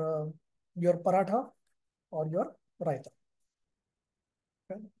 or your paratha or your raita.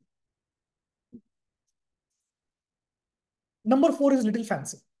 Okay. Number four is little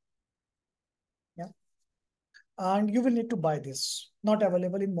fancy. Yeah. And you will need to buy this, not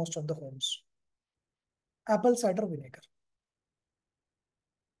available in most of the homes. Apple cider vinegar.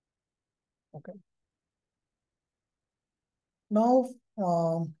 Okay. Now,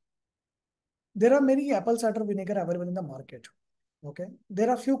 there are many apple cider vinegar available in the market. Okay.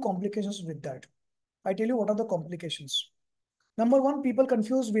 There are few complications with that. I tell you what are the complications. Number one, people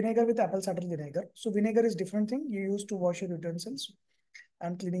confuse vinegar with apple cider vinegar. So vinegar is different thing you use to wash your utensils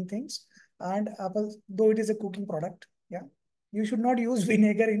and cleaning things. And apple, though it is a cooking product, yeah, you should not use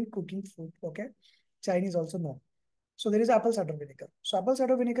vinegar in cooking food. Okay. Chinese also know. So there is apple cider vinegar. So apple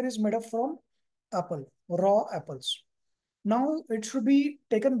cider vinegar is made up from apple, raw apples. Now it should be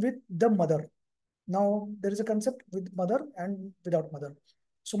taken with the mother. Now there is a concept with mother and without mother.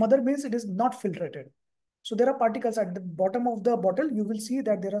 So mother means it is not filtrated. So there are particles at the bottom of the bottle. You will see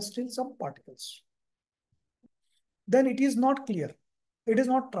that there are still some particles. Then it is not clear. It is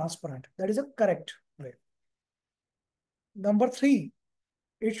not transparent. That is a correct way. Number three,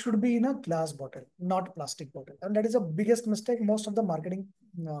 it should be in a glass bottle, not plastic bottle. And that is the biggest mistake most of the marketing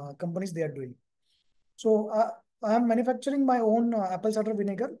companies they are doing. So I am manufacturing my own apple cider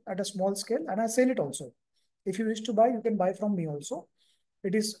vinegar at a small scale, and I sell it also. If you wish to buy, you can buy from me also.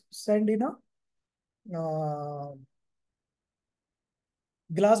 It is sent in a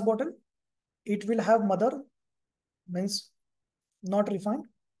glass bottle. It will have mother, means not refined.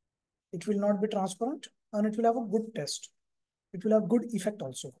 It will not be transparent, and it will have a good taste. It will have good effect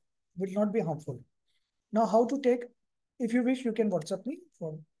also. Will not be harmful. Now, how to take? If you wish, you can WhatsApp me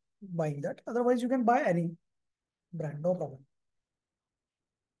for buying that. Otherwise, you can buy any brand, no problem.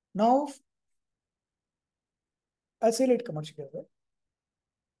 Now, I sell it commercially.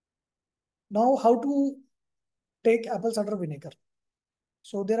 Now, how to take apple cider vinegar?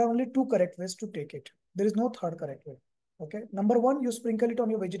 So there are only two correct ways to take it. There is no third correct way. Okay. Number one, you sprinkle it on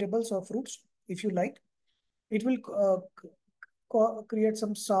your vegetables or fruits if you like. It will create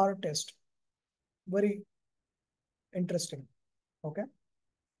some sour taste. Very interesting. Okay.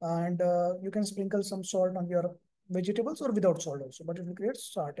 And you can sprinkle some salt on your vegetables or without salt also, but it will create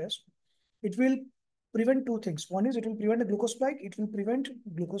sour taste. It will prevent two things. One is it will prevent a glucose spike. It will prevent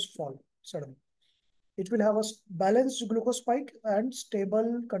glucose fall suddenly. It will have a balanced glucose spike and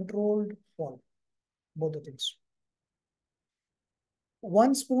stable controlled fall. Both the things.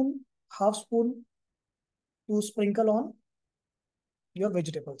 1 spoon, half spoon to sprinkle on your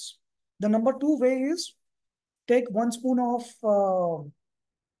vegetables. The number two way is take 1 spoon of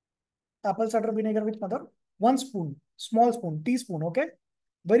apple cider vinegar with mother. 1 spoon, small spoon, teaspoon, okay?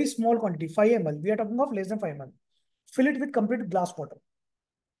 Very small quantity, 5 ml. We are talking of less than 5 ml. fill it with complete glass water.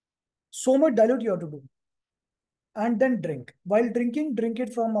 So much dilute you have to do. And then drink. While drinking, drink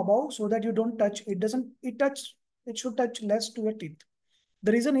it from above so that you don't touch. It should touch less to your teeth.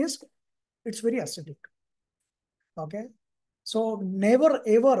 The reason is it's very acidic. Okay. So never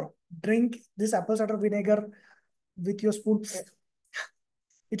ever drink this apple cider vinegar with your spoon.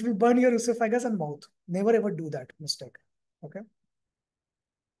 It will burn your esophagus and mouth. Never ever do that mistake. Okay.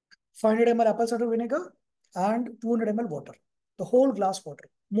 500 ml apple cider vinegar and 200 ml water. The whole glass water.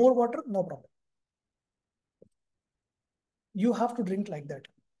 More water, no problem. You have to drink like that.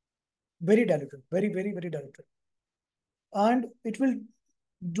 Very diluted. Very diluted. And it will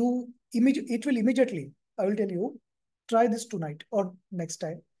immediately, I will tell you, try this tonight or next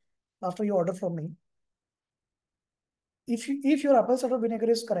time after you order from me. If your apple cider vinegar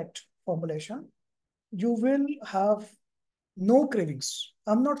is correct formulation, you will have no cravings.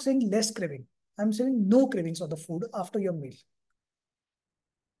 I'm not saying less craving. I'm saying no cravings of the food after your meal.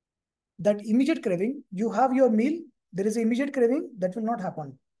 That immediate craving, you have your meal, there is an immediate craving, that will not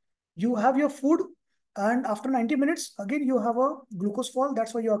happen. You have your food, and after 90 minutes, again, you have a glucose fall.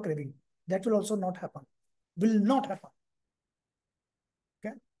 That's why you are craving. That will also not happen. Will not happen.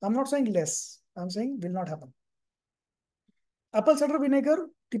 Okay. I'm not saying less. I'm saying will not happen. Apple cider vinegar,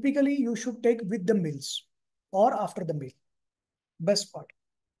 typically you should take with the meals or after the meal. Best part.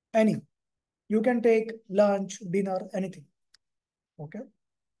 Any. You can take lunch, dinner, anything. Okay.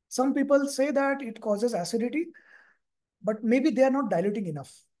 Some people say that it causes acidity, but maybe they are not diluting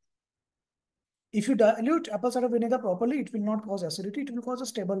enough. If you dilute apple cider vinegar properly, it will not cause acidity. It will cause a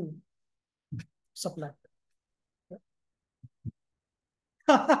stable supply.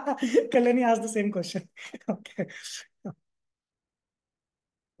 Kalyani asked the same question. Okay.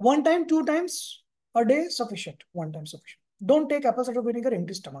 One time, two times a day, sufficient. One time sufficient. Don't take apple cider vinegar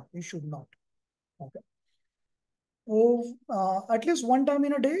empty stomach. You should not. Okay. Oh, at least one time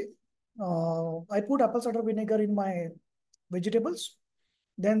in a day, I put apple cider vinegar in my vegetables.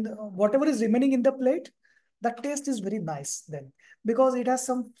 Then whatever is remaining in the plate, that taste is very nice then because it has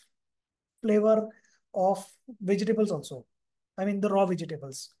some flavor of vegetables also. I mean the raw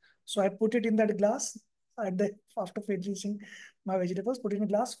vegetables. So I put it in that glass at the after finishing my vegetables, put it in a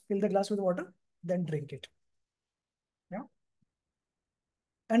glass, fill the glass with water, then drink it. Yeah.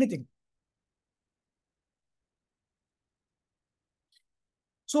 Anything.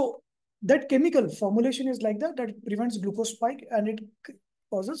 So that chemical formulation is like that, that it prevents glucose spike and it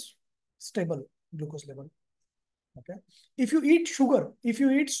causes stable glucose level. Okay. If you eat sugar, if you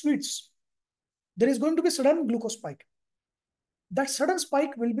eat sweets, there is going to be sudden glucose spike. That sudden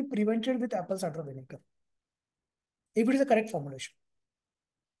spike will be prevented with apple cider vinegar if it is a correct formulation.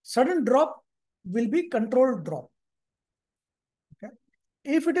 Sudden drop will be controlled drop. Okay.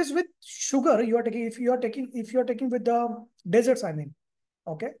 If it is with sugar, you are taking, if you are taking with the desserts, I mean,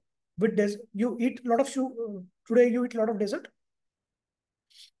 okay, with desert, you eat a lot of sugar. Today you eat a lot of dessert.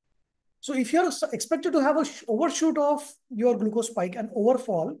 So if you're expected to have a overshoot of your glucose spike and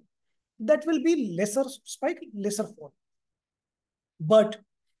overfall, that will be lesser spike, lesser fall. But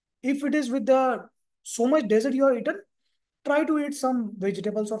if it is with the so much dessert you are eaten, try to eat some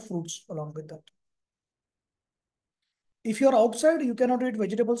vegetables or fruits along with that. If you're outside, you cannot eat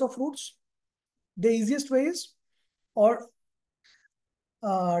vegetables or fruits. The easiest way is or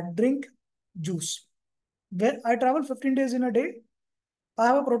drink juice. When I travel 15 days in a day, I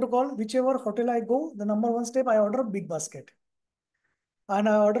have a protocol. Whichever hotel I go, the number one step, I order a big basket. And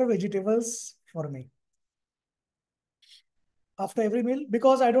I order vegetables for me after every meal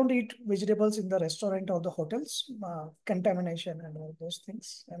because I don't eat vegetables in the restaurant or the hotels, contamination and all those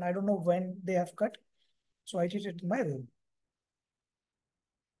things. And I don't know when they have cut. So I eat it in my room.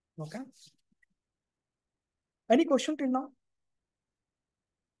 Okay. Any question till now?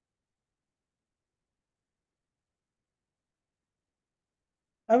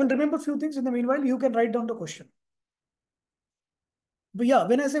 I will remember a few things in the meanwhile. You can write down the question. But yeah,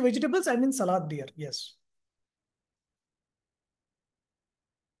 when I say vegetables, I mean salad, dear. Yes.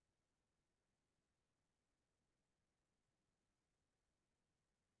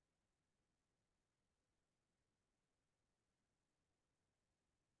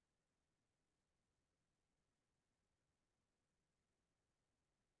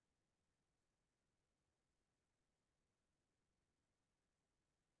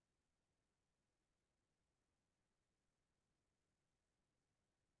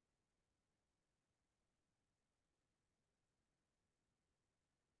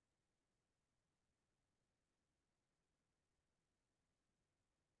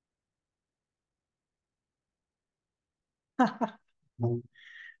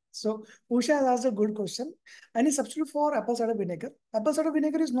 So Usha has asked a good question. Any substitute for apple cider vinegar? Apple cider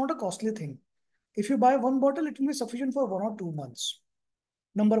vinegar is not a costly thing. If you buy one bottle, it will be sufficient for 1 or 2 months.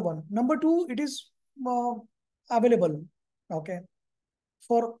 Number one. Number two, it is uh, available. Okay.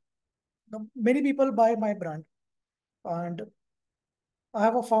 For many people buy my brand, and I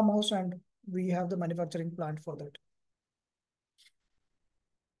have a farmhouse and we have the manufacturing plant for that.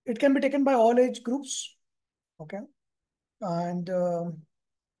 It can be taken by all age groups. Okay. And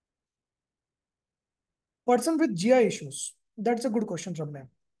person with GI issues. That's a good question from them.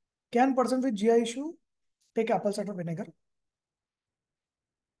 Can person with GI issue take apple cider vinegar?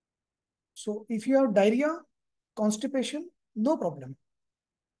 So if you have diarrhea, constipation, no problem,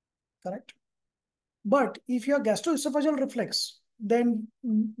 correct? But if you have gastroesophageal reflex, then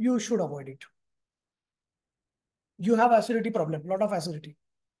you should avoid it. You have acidity problem, lot of acidity,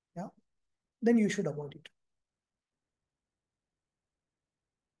 yeah, then you should avoid it.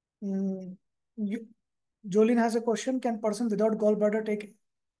 Mm, you, Jolene has a question. Can person without gallbladder take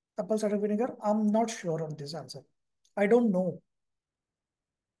apple cider vinegar? I'm not sure on this answer. I don't know.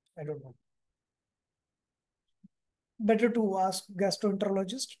 I don't know. Better to ask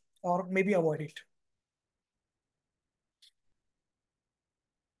gastroenterologist or maybe avoid it.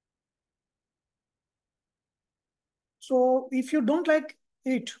 So if you don't like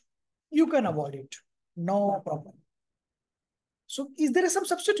it, you can avoid it. No problem. So is there some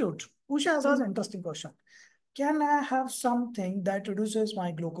substitute? Usha has asked an interesting question. Can I have something that reduces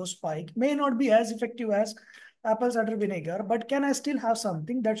my glucose spike? May not be as effective as apple cider vinegar, but can I still have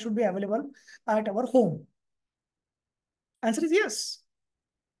something that should be available at our home? Answer is yes.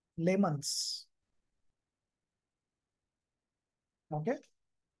 Lemons. Okay.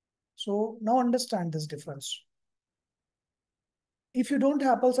 So now understand this difference. If you don't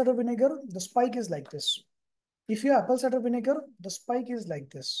have apple cider vinegar, the spike is like this. If you have apple cider vinegar, the spike is like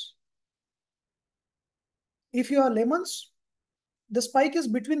this. If you have lemons, the spike is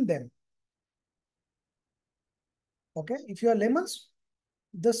between them. Okay. If you have lemons,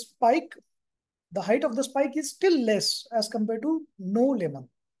 the spike, the height of the spike is still less as compared to no lemon.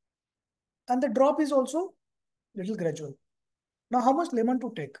 And the drop is also little gradual. Now, how much lemon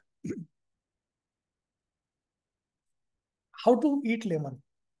to take? How to eat lemon?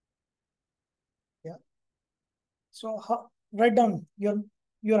 Yeah. So write down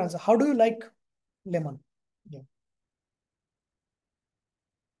your answer. How do you like lemon? Yeah.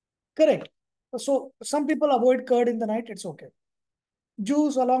 Correct. So some people avoid curd in the night. It's okay.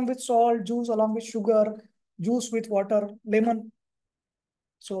 Juice along with salt, juice along with sugar, juice with water, lemon.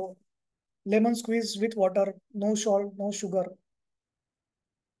 So lemon squeeze with water, no salt, no sugar.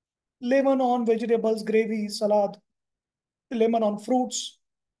 Lemon on vegetables, gravy, salad. Lemon on fruits.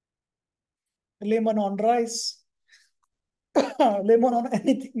 Lemon on rice. Lemon on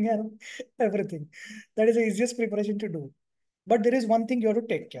anything and everything. That is the easiest preparation to do. But there is one thing you have to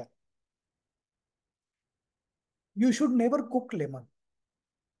take care. You should never cook lemon.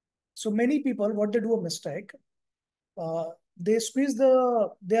 So many people, what they do a mistake, they squeeze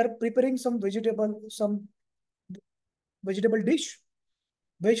they are preparing some vegetable dish,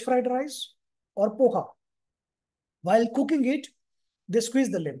 veg fried rice or poha. While cooking it, they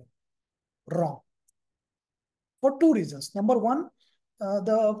squeeze the lemon. Wrong. For two reasons. Number one,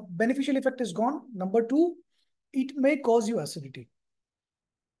 the beneficial effect is gone. Number two, it may cause you acidity.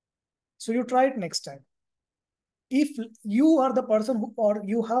 So you try it next time. If you are the person who, or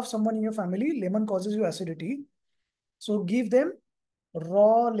you have someone in your family, lemon causes you acidity. So give them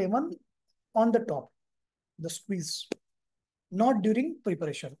raw lemon on the top, the squeeze, not during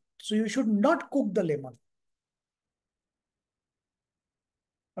preparation. So you should not cook the lemon.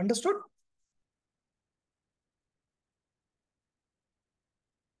 Understood?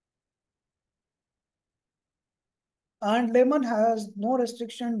 And lemon has no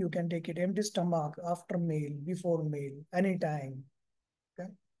restriction. You can take it empty stomach, after meal, before meal, anytime.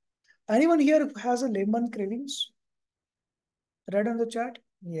 Okay. Anyone here has a lemon cravings? Read on the chat.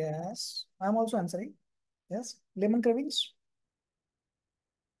 Yes. I'm also answering. Yes. Lemon cravings.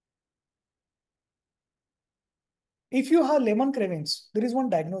 If you have lemon cravings, there is one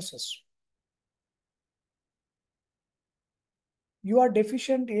diagnosis. You are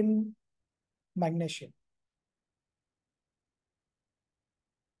deficient in magnesium.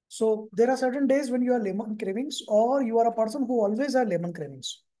 So there are certain days when you have lemon cravings, or you are a person who always have lemon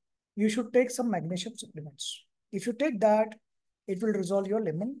cravings. You should take some magnesium supplements. If you take that, it will resolve your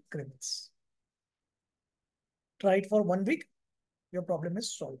lemon cravings. Try it for 1 week. Your problem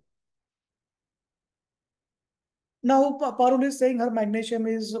is solved. Now, Parul is saying her magnesium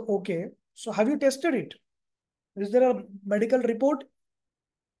is okay. So have you tested it? Is there a medical report?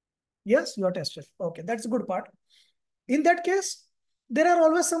 Yes, you are tested. Okay, that's a good part. In that case, there are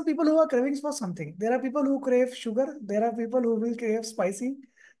always some people who are cravings for something. There are people who crave sugar. There are people who will crave spicy.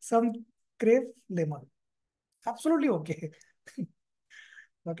 Some crave lemon. Absolutely okay.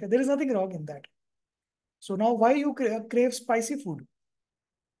 Okay, there is nothing wrong in that. So now why you crave spicy food?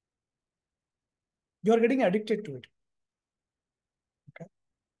 You are getting addicted to it. Okay,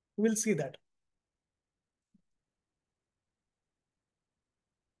 we'll see that.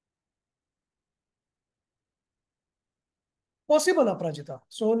 Possible, Aprajita.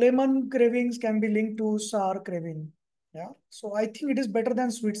 So lemon cravings can be linked to sour craving. Yeah. So I think it is better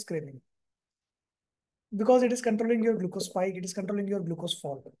than sweets craving because it is controlling your glucose spike. It is controlling your glucose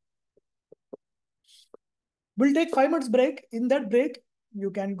fall. We'll take 5 minutes break. In that break,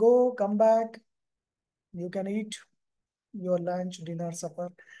 you can go, come back. You can eat your lunch, dinner, supper,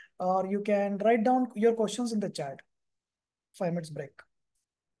 or you can write down your questions in the chat. 5 minutes break.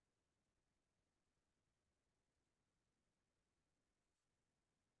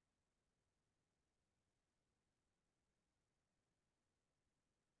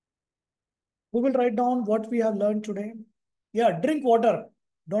 We will write down what we have learned today. Yeah, drink water.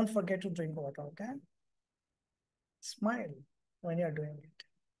 Don't forget to drink water, okay? Smile when you're doing it.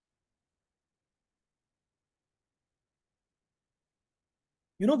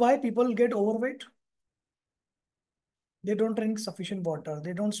 You know why people get overweight? They don't drink sufficient water.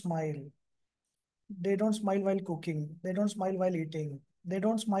 They don't smile. They don't smile while cooking. They don't smile while eating. They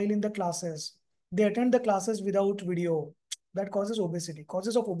don't smile in the classes. They attend the classes without video. That causes obesity,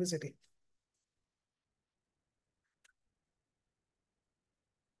 causes of obesity.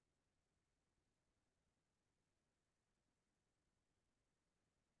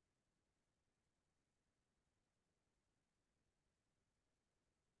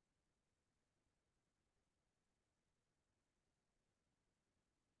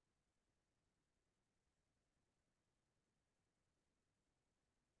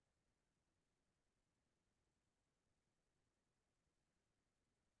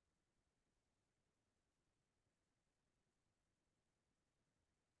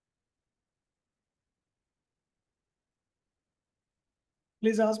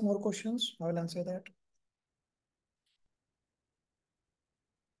 Please ask more questions. I will answer that.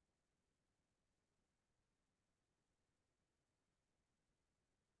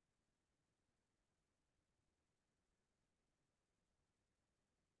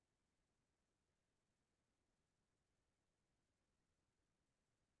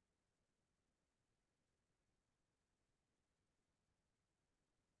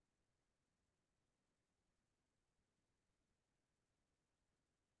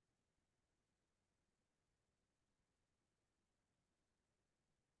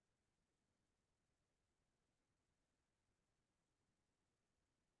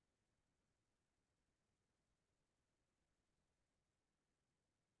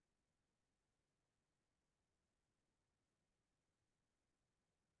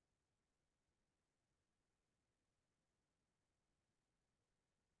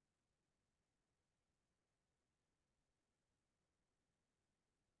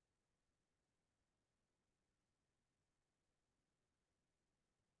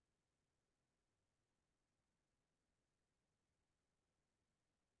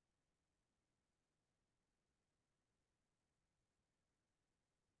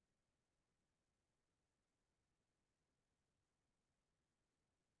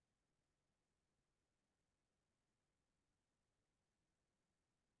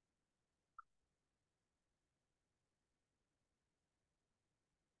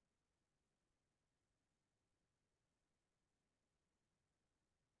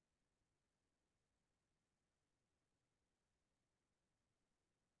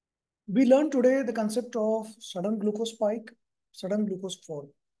 We learned today the concept of sudden glucose spike, sudden glucose fall,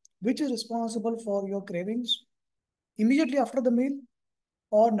 which is responsible for your cravings immediately after the meal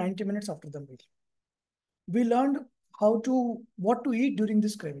or 90 minutes after the meal. We learned what to eat during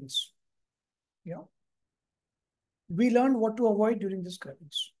these cravings. Yeah. We learned what to avoid during these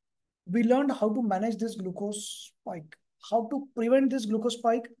cravings. We learned how to manage this glucose spike, how to prevent this glucose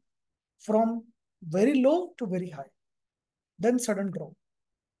spike from very low to very high, then sudden drop.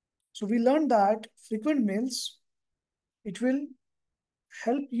 So we learned that frequent meals, it will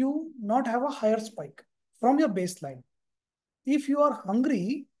help you not have a higher spike from your baseline. If you are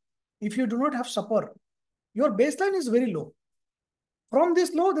hungry, if you do not have supper, your baseline is very low. From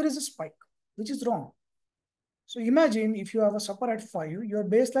this low, there is a spike, which is wrong. So imagine if you have a supper at 5, your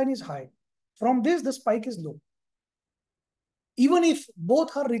baseline is high. From this, the spike is low. Even if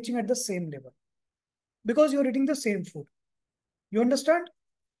both are reaching at the same level, because you're eating the same food. You understand?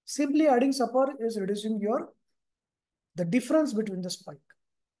 Simply adding supper is reducing the difference between the spike.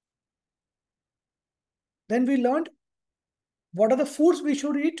 Then we learned what are the foods we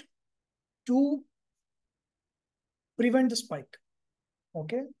should eat to prevent the spike,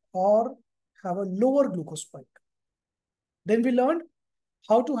 okay, or have a lower glucose spike. Then we learned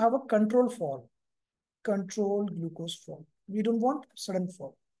how to have a controlled fall, controlled glucose fall. We don't want sudden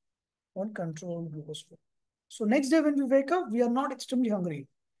fall, want controlled glucose fall. So next day when we wake up, we are not extremely hungry.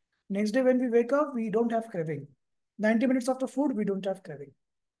 Next day when we wake up, we don't have craving. 90 minutes after food, we don't have craving.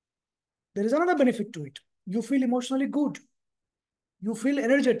 There is another benefit to it. You feel emotionally good. You feel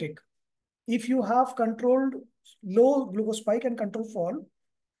energetic. If you have controlled low glucose spike and control fall,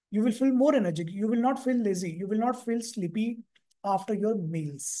 you will feel more energetic. You will not feel lazy. You will not feel sleepy after your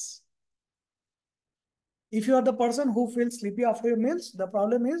meals. If you are the person who feels sleepy after your meals, the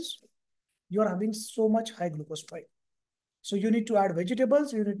problem is you are having so much high glucose spike. So you need to add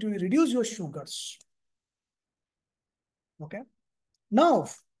vegetables. You need to reduce your sugars. Okay. Now,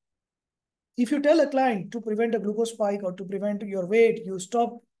 if you tell a client to prevent a glucose spike or to prevent your weight, you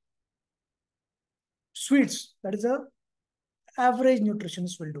stop sweets. That is a average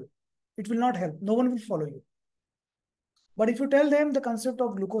nutritionist will do. It will not help. No one will follow you. But if you tell them the concept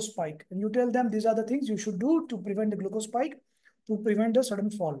of glucose spike and you tell them these are the things you should do to prevent the glucose spike, to prevent the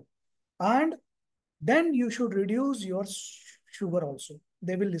sudden fall, and then you should reduce your sugar also.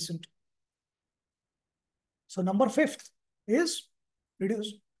 They will listen to. So number 5th is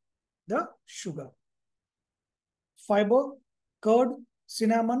reduce the sugar. Fiber, curd,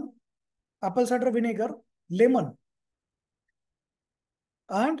 cinnamon, apple cider vinegar, lemon.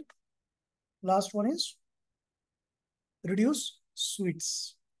 And last one is reduce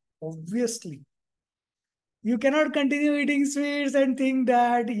sweets. Obviously, you cannot continue eating sweets and think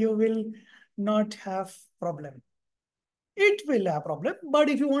that you will not have problem. It will have problem, but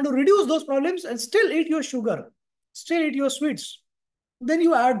if you want to reduce those problems and still eat your sugar, still eat your sweets, then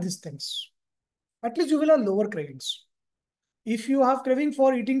you add these things. At least you will have lower cravings. If you have craving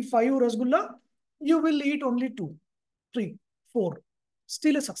for eating 5 rasgulla, you will eat only 2, 3, 4.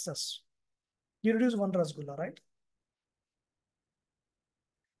 Still a success. You reduce 1 rasgulla, right?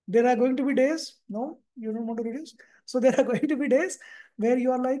 There are going to be days, no, you don't want to reduce. So there are going to be days where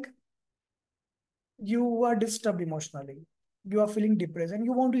you are like, you are disturbed emotionally. You are feeling depressed and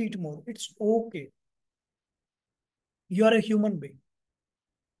you want to eat more. It's okay. You are a human being.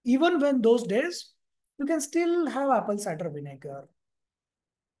 Even when those days, you can still have apple cider vinegar.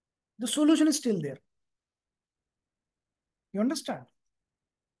 The solution is still there. You understand?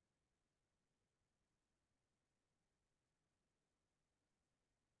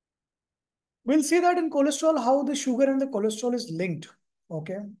 We'll see that in cholesterol, how the sugar and the cholesterol is linked.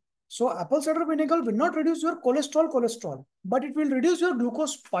 Okay. So apple cider vinegar will not reduce your cholesterol, but it will reduce your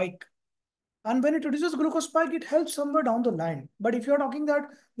glucose spike. And when it reduces glucose spike, it helps somewhere down the line. But if you're talking that,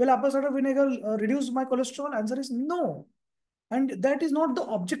 will apple cider vinegar reduce my cholesterol? Answer is no. And that is not the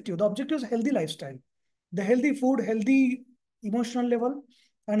objective. The objective is healthy lifestyle. The healthy food, healthy emotional level,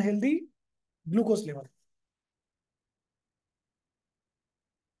 and healthy glucose level.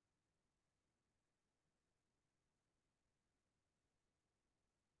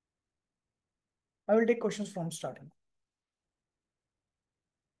 I will take questions from starting.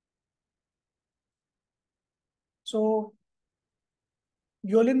 So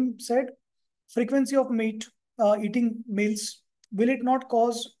Yolin said, frequency of meat, eating meals, will it not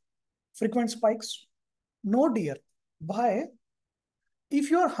cause frequent spikes? No, dear. Why?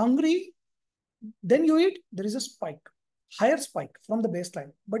 If you are hungry, then you eat, there is a spike, higher spike from the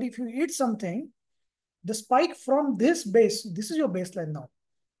baseline. But if you eat something, the spike from this base, this is your baseline now.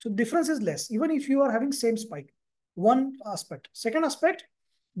 So difference is less, even if you are having same spike. One aspect. Second aspect,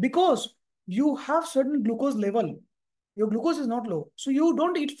 because you have certain glucose level, your glucose is not low. So you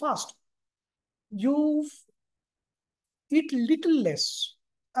don't eat fast. You eat little less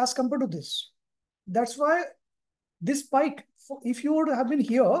as compared to this. That's why this spike, if you would have been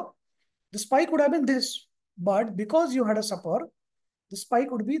here, the spike would have been this. But because you had a supper, the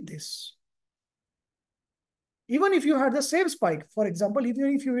spike would be this. Even if you had the same spike, for example,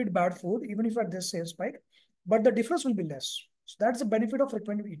 even if you eat bad food, even if you had the same spike, but the difference will be less. So that's the benefit of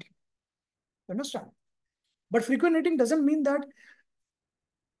frequent eating. You understand? But frequent eating doesn't mean that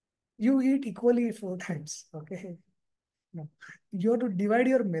you eat equally 4 times. Okay. No. You have to divide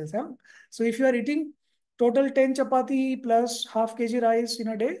your meals. Huh? So if you are eating total 10 chapati plus half kg rice in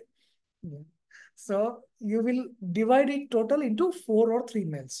a day, yeah. So you will divide it total into 4 or 3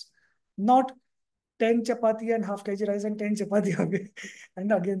 meals, not 10 chapati and half kg rice and 10 chapati again,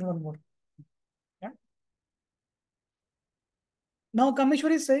 and again one more. Yeah. Now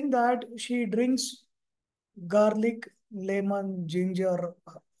Kameshwari is saying that she drinks garlic, lemon, ginger,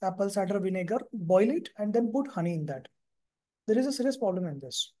 apple cider vinegar, boil it, and then put honey in that. There is a serious problem in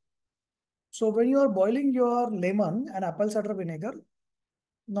this. So when you are boiling your lemon and apple cider vinegar,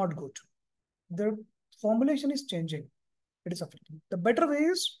 not good. The formulation is changing. It is affecting. The better way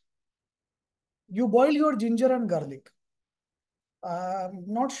is you boil your ginger and garlic. I'm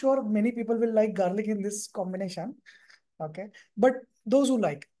not sure many people will like garlic in this combination. Okay. But those who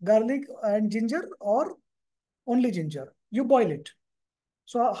like garlic and ginger or only ginger, you boil it.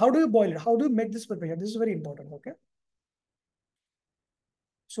 So how do you boil it? How do you make this preparation? This is very important. Okay.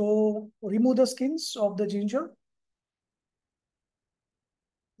 So remove the skins of the ginger.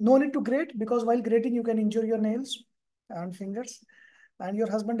 No need to grate because while grating, you can injure your nails and fingers. And your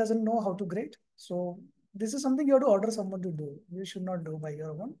husband doesn't know how to grate. So this is something you have to order someone to do. You should not do by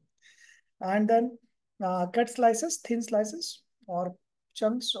your own. And then cut slices, thin slices or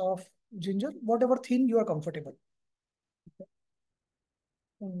chunks of ginger, whatever thin you are comfortable.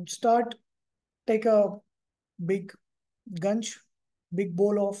 Start, take a big gunch, big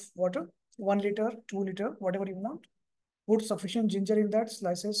bowl of water, 1 liter, 2 liter, whatever you want. Put sufficient ginger in that,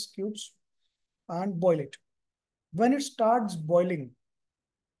 slices, cubes, and boil it. When it starts boiling,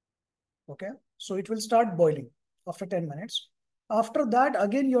 okay, so it will start boiling after 10 minutes. After that,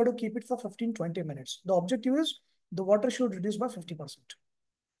 again, you have to keep it for 15-20 minutes. The objective is the water should reduce by 50%.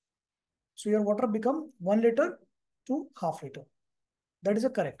 So your water become 1 liter to half liter. That is a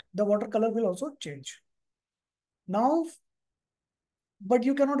correct. The water color will also change. Now, but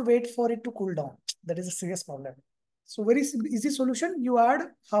you cannot wait for it to cool down. That is a serious problem. So very easy solution. You add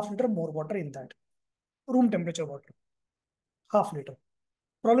half liter more water in that. Room temperature water. Half liter.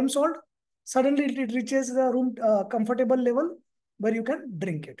 Problem solved. Suddenly it reaches the room comfortable level where you can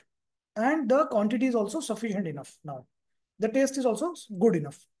drink it. And the quantity is also sufficient enough now. The taste is also good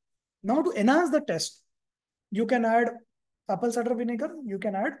enough. Now to enhance the taste, you can add apple cider vinegar, you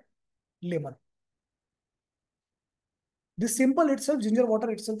can add lemon. This simple itself, ginger water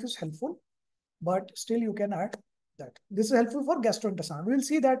itself is helpful, but still you can add that. This is helpful for gastrointestinal. We will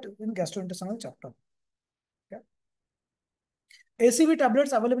see that in gastrointestinal chapter. Okay. ACV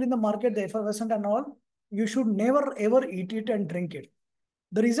tablets available in the market, the effervescent and all, you should never ever eat it and drink it.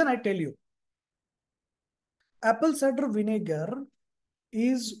 The reason I tell you, apple cider vinegar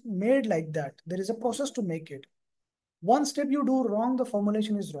is made like that. There is a process to make it. One step you do wrong, the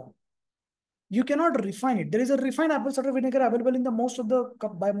formulation is wrong. You cannot refine it. There is a refined apple cider vinegar available in the most of the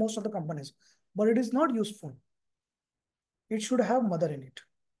by most of the companies, but it is not useful. It should have mother in it.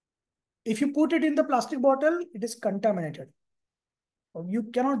 If you put it in the plastic bottle, it is contaminated. You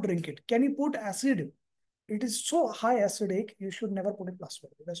cannot drink it. Can you put acid? It is so high acidic, you should never put in plastic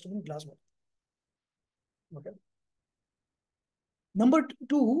bottle. It has to be in glass bottle. Okay. Number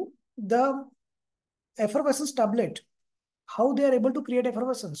two, the effervescence tablet. How they are able to create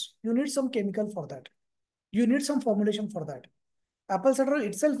effervescence? You need some chemical for that. You need some formulation for that. Apple cider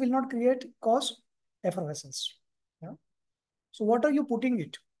itself will not cause effervescence. Yeah. So what are you putting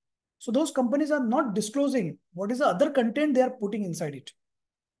it? So those companies are not disclosing what is the other content they are putting inside it.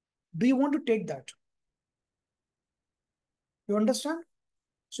 Do you want to take that? You understand?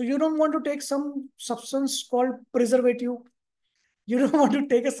 So you don't want to take some substance called preservative. You don't want to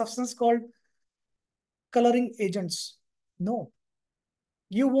take a substance called coloring agents. No.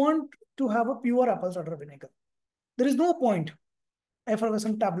 You want to have a pure apple cider vinegar. There is no point.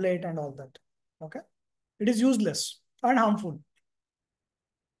 Effervescent tablet and all that. Okay. It is useless and harmful.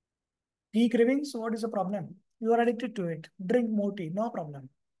 Tea cravings, what is the problem? You are addicted to it. Drink more tea, no problem.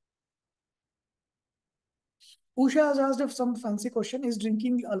 Usha has asked if some fancy question. Is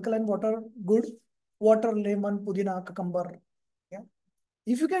drinking alkaline water good? Water, lemon, pudina, cucumber. Yeah.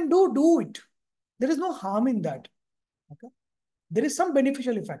 If you can do it. There is no harm in that. Okay. There is some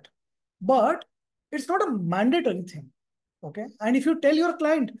beneficial effect, but it's not a mandatory thing. Okay. And if you tell your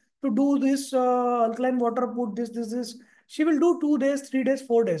client to do this alkaline water, put this, she will do 2 days, 3 days,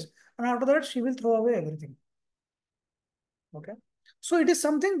 4 days. And after that, she will throw away everything. Okay. So it is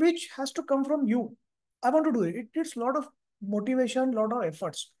something which has to come from you. I want to do it. It needs a lot of motivation, lot of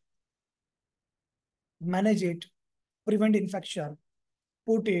efforts. Manage it, prevent infection,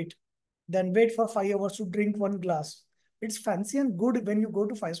 put it, then wait for 5 hours to drink 1 glass. It's fancy and good when you go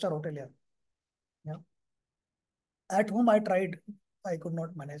to five-star hotel here. Yeah. At home, I tried. I could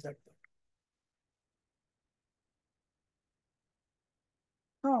not manage that.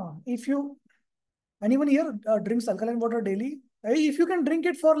 If you, anyone here drinks alkaline water daily, if you can drink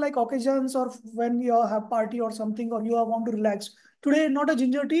it for like occasions or when you have party or something or you want to relax, Today not a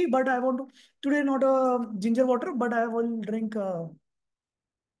ginger tea, but I want to, today not a ginger water, but I will drink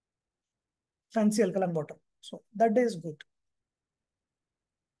fancy alkaline water. So that day is good.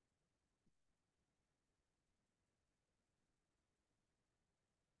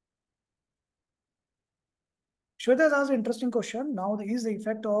 Shweta has asked an interesting question. Now, is the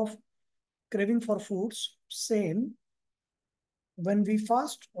effect of craving for foods same when we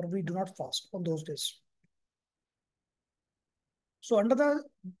fast or we do not fast on those days? So under the,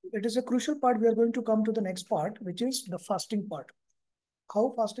 it is a crucial part. We are going to come to the next part, which is the fasting part.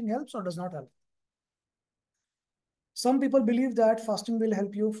 How fasting helps or does not help. Some people believe that fasting will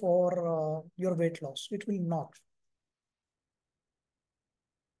help you for your weight loss. It will not.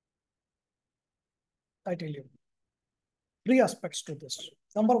 I tell you. Three aspects to this.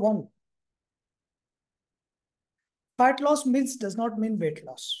 Number one, fat loss means does not mean weight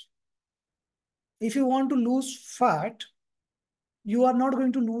loss. If you want to lose fat, you are not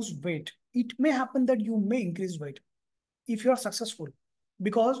going to lose weight. It may happen that you may increase weight if you are successful,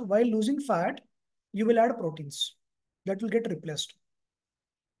 because while losing fat, you will add proteins that will get replaced.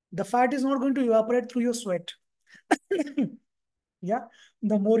 The fat is not going to evaporate through your sweat. Yeah,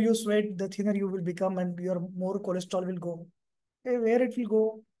 the more you sweat, the thinner you will become, and your more cholesterol will go. Where it will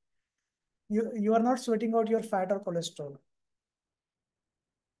go? You are not sweating out your fat or cholesterol.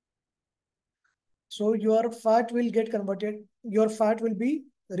 So your fat will get converted. Your fat will be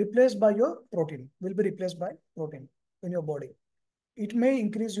replaced by your protein. Will be replaced by protein in your body. It may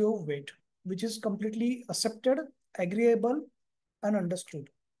increase your weight, which is completely accepted, agreeable, and understood.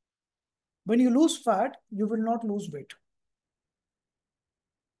 When you lose fat, you will not lose weight.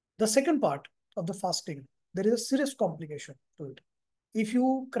 The second part of the fasting, there is a serious complication to it. If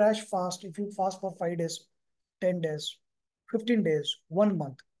you crash fast, if you fast for 5 days, 10 days, 15 days, 1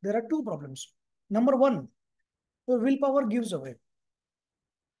 month, there are two problems. Number one, your willpower gives away.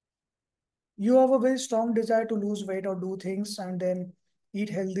 You have a very strong desire to lose weight or do things and then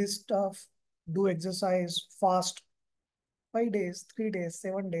eat healthy stuff, do exercise, fast 5 days, 3 days,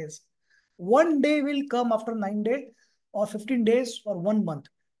 7 days. One day will come after 9 days or 15 days or 1 month.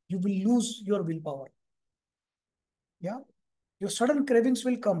 You will lose your willpower. Yeah. Your sudden cravings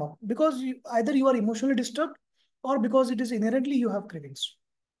will come up because either you are emotionally disturbed or because it is inherently you have cravings.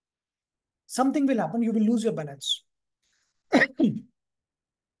 Something will happen. You will lose your balance.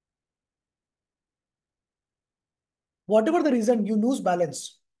 Whatever the reason, you lose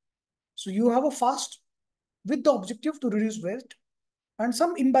balance. So you have a fast with the objective to reduce weight and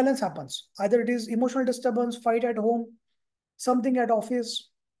some imbalance happens. Either it is emotional disturbance, fight at home, something at office,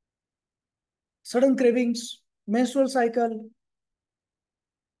 sudden cravings, menstrual cycle,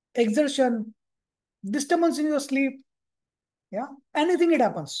 exertion, disturbance in your sleep. Yeah, anything it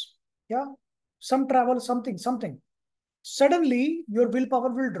happens. Yeah, some travel, something. Suddenly, your willpower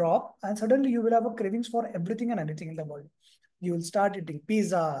will drop, and suddenly you will have a cravings for everything and anything in the world. You will start eating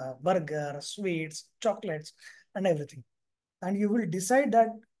pizza, burger, sweets, chocolates, and everything. And you will decide that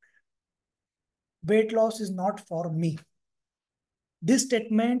weight loss is not for me. This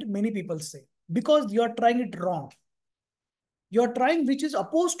statement many people say because you are trying it wrong. You are trying which is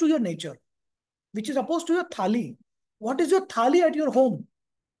opposed to your nature, which is opposed to your thali. What is your thali at your home?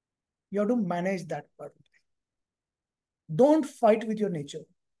 You have to manage that part. Don't fight with your nature.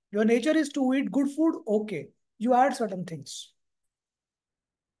 Your nature is to eat good food. Okay. You add certain things.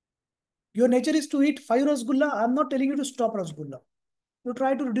 Your nature is to eat 5 rasgulla. I'm not telling you to stop rasgulla. You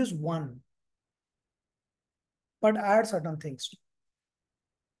try to reduce one, but add certain things.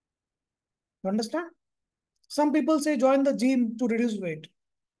 You understand? Some people say join the gym to reduce weight.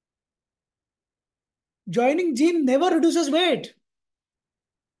 Joining gym never reduces weight.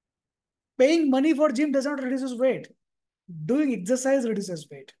 Paying money for gym does not reduce weight. Doing exercise reduces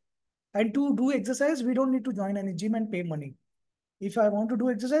weight. And to do exercise, we don't need to join any gym and pay money. If I want to do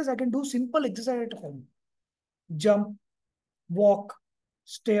exercise, I can do simple exercise at home. Jump, walk,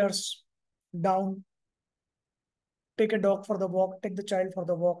 stairs, down, take a dog for the walk, take the child for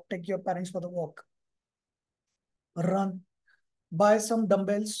the walk, take your parents for the walk, run, buy some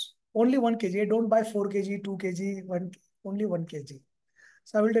dumbbells, only 1 kg. Don't buy 4 kg, 2 kg, only 1 kg.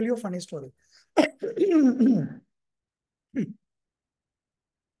 So I will tell you a funny story.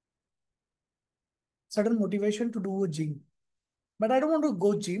 Sudden motivation to do a gym. But I don't want to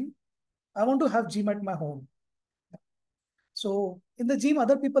go gym. I want to have gym at my home. So in the gym,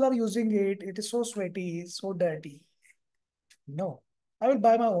 other people are using it. It is so sweaty, so dirty. No, I will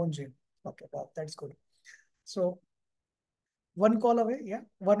buy my own gym. Okay, well, that's good. So one call away, yeah,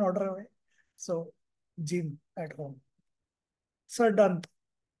 one order away. So gym at home. So done.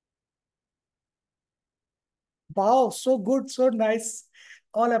 Wow, so good, so nice.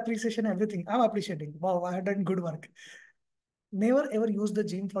 All appreciation, everything. I'm appreciating. Wow, I have done good work. Never ever use the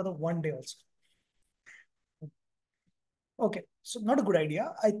gym for the one day also. Okay, so not a good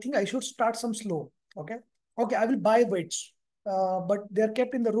idea. I think I should start some slow. Okay. Okay, I will buy weights, but they are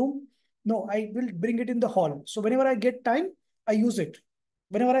kept in the room. No, I will bring it in the hall. So whenever I get time, I use it.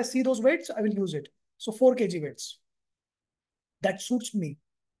 Whenever I see those weights, I will use it. So 4 kg weights. That suits me.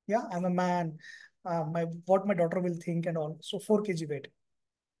 Yeah, I'm a man. My what my daughter will think and all. So 4 kg weight.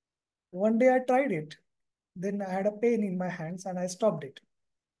 One day I tried it. Then I had a pain in my hands and I stopped it.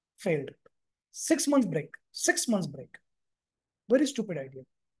 Failed. 6 months break. 6 months break. Very stupid idea.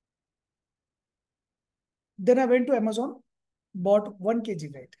 Then I went to Amazon, bought 1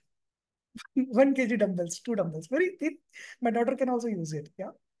 kg weight, 1 kg dumbbells, two dumbbells, very thin. My daughter can also use it.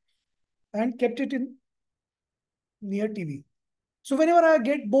 Yeah. And kept it in near TV. So whenever I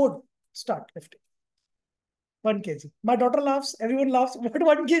get bored, start lifting 1 kg. My daughter laughs, everyone laughs, but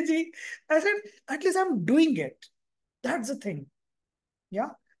 1 kg. I said, at least I'm doing it. That's the thing. Yeah.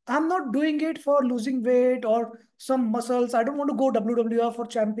 I'm not doing it for losing weight or some muscles. I don't want to go WWF or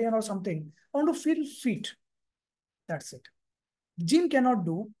champion or something. I want to feel fit. That's it. Gym cannot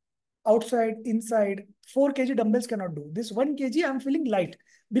do. Outside, inside, 4 kg dumbbells cannot do. This 1 kg, I'm feeling light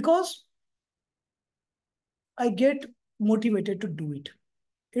because I get motivated to do it.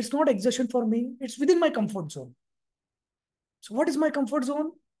 It's not exertion for me. It's within my comfort zone. So what is my comfort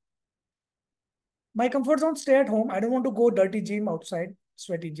zone? My comfort zone, stay at home. I don't want to go dirty gym outside,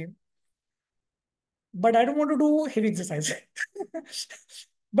 sweaty gym, but I don't want to do heavy exercise.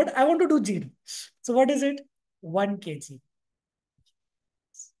 But I want to do gym. So what is it? 1 kg.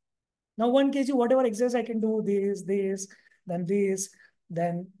 Now 1 kg, whatever exercise I can do, this,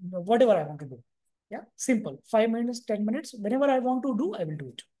 then whatever I want to do. Yeah, simple. 5 minutes, 10 minutes. Whenever I want to do, I will do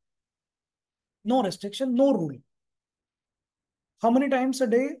it. No restriction, no rule. How many times a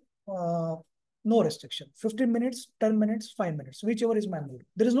day? Uh, no restriction. 15 minutes, 10 minutes, 5 minutes, whichever is my mood.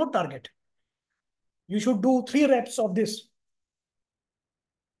 There is no target. You should do 3 reps of this.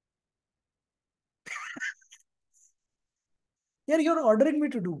 Yeah, you're ordering me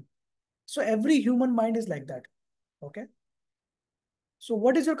to do. So every human mind is like that. Okay. So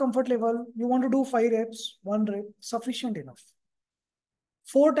what is your comfort level? You want to do 5 reps, 1 rep, sufficient enough.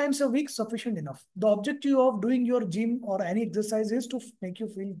 4 times a week, sufficient enough. The objective of doing your gym or any exercise is to make you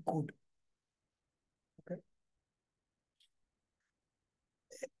feel good. Okay.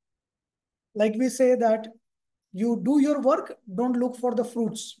 Like we say that you do your work, don't look for the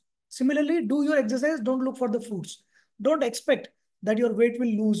fruits. Similarly, do your exercise, don't look for the fruits. Don't expect that your weight will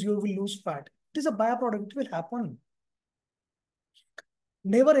lose, you will lose fat. It is a byproduct, it will happen.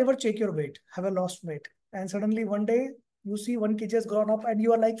 Never ever check your weight, have a lost weight. And suddenly one day you see 1 kg has gone up and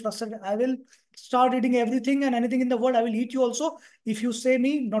you are like frustrated. I will start eating everything and anything in the world. I will eat you also. If you say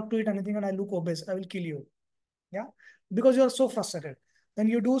me not to eat anything and I look obese, I will kill you. Yeah. Because you are so frustrated. Then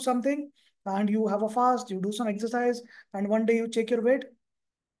you do something and you have a fast, you do some exercise, and one day you check your weight,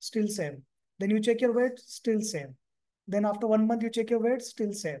 still same. Then you check your weight, still same. Then after 1 month, you check your weight,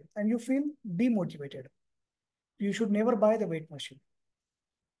 still same. And you feel demotivated. You should never buy the weight machine.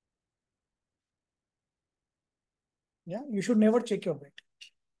 Yeah, you should never check your weight.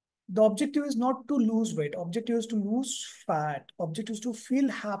 The objective is not to lose weight. Objective is to lose fat. Objective is to feel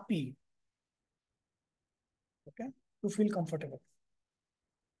happy. Okay, to feel comfortable.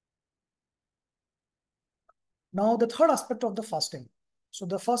 Now the third aspect of the fasting. So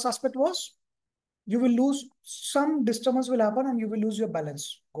the first aspect was you will lose, some disturbance will happen and you will lose your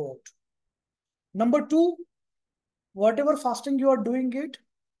balance. Go out. Number two, whatever fasting you are doing it,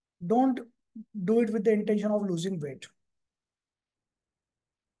 don't do it with the intention of losing weight.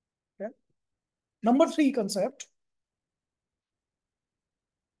 Okay. Number three concept.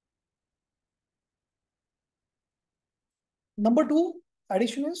 Number two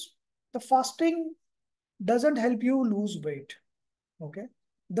addition is the fasting doesn't help you lose weight. Okay.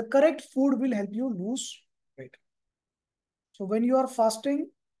 The correct food will help you lose weight. So when you are fasting,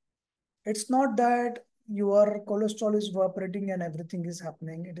 it's not that your cholesterol is evaporating and everything is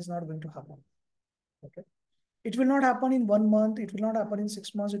happening. It is not going to happen. Okay. It will not happen in 1 month. It will not happen in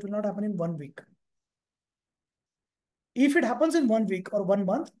 6 months. It will not happen in 1 week. If it happens in 1 week or 1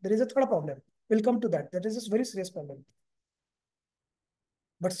 month, there is a third problem. We'll come to that. That is a very serious problem.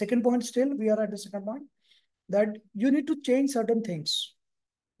 But second point still, we are at the second point that you need to change certain things.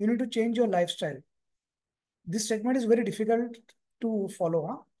 You need to change your lifestyle. This segment is very difficult to follow.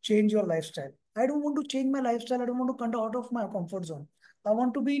 Huh? Change your lifestyle. I don't want to change my lifestyle. I don't want to come out of my comfort zone. I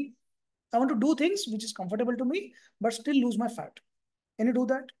want to be, I want to do things which is comfortable to me, but still lose my fat. Can you do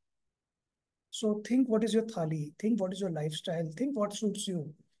that? So think what is your thali, think what is your lifestyle, think what suits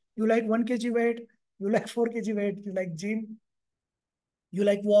you. You like 1 kg weight, you like 4 kg weight, you like gym, you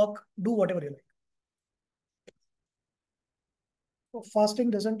like walk, do whatever you like. So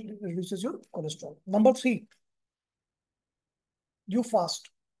fasting doesn't reduces your cholesterol. Number three, you fast,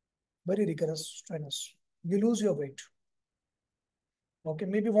 very rigorous, strenuous. You lose your weight. Okay,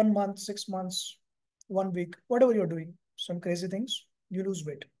 maybe 1 month, 6 months, 1 week, whatever you're doing, some crazy things, you lose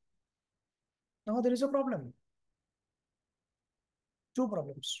weight. Now there is a problem. Two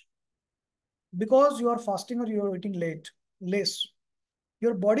problems. Because you are fasting or you are eating less,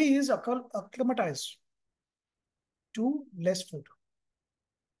 your body is acclimatized to less food.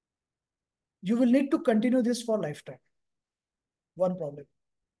 You will need to continue this for lifetime. One problem.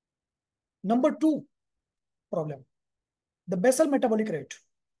 Number two problem, the basal metabolic rate.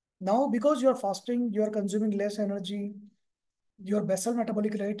 Now, because you are fasting, you are consuming less energy, your basal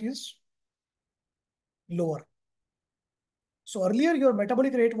metabolic rate is lower. So earlier your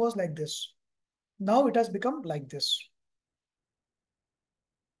metabolic rate was like this. Now it has become like this.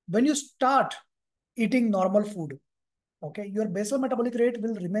 When you start eating normal food, okay, your basal metabolic rate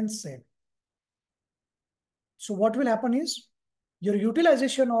will remain same. So what will happen is your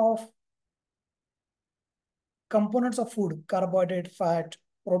utilization of components of food, carbohydrate, fat,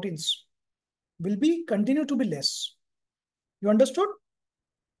 proteins, will be continue to be less. You understood?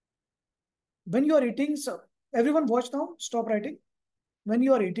 When you are eating, so everyone watch now, stop writing. When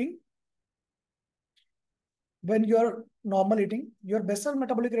you are eating, when you are normal eating, your basal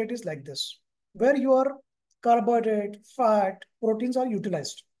metabolic rate is like this, where your carbohydrate, fat, proteins are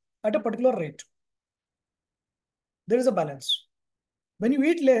utilized at a particular rate. There is a balance. When you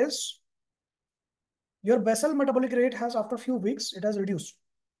eat less, your basal metabolic rate has, after a few weeks, it has reduced.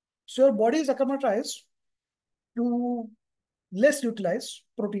 So your body is acclimatized to less utilize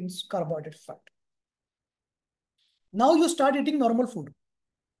proteins, carbohydrate, fat. Now you start eating normal food,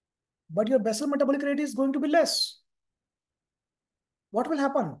 but your basal metabolic rate is going to be less. What will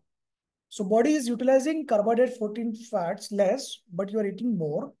happen? So body is utilizing carbohydrate, protein, fats less, but you are eating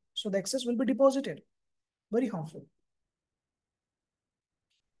more. So the excess will be deposited. Very harmful.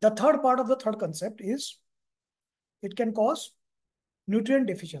 The third part of the third concept is it can cause nutrient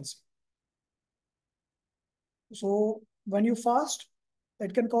deficiency. So when you fast,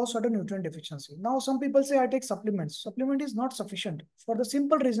 it can cause certain nutrient deficiency. Now, some people say I take supplements. Supplement is not sufficient for the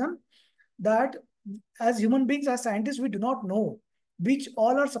simple reason that as human beings, as scientists, we do not know which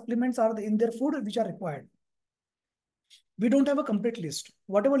all our supplements are in their food which are required. We don't have a complete list.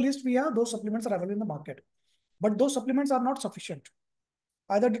 Whatever list we have, those supplements are available in the market. But those supplements are not sufficient.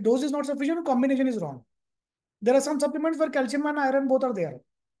 Either the dose is not sufficient or combination is wrong. There are some supplements where calcium and iron both are there.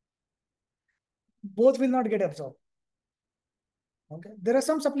 Both will not get absorbed. Okay. There are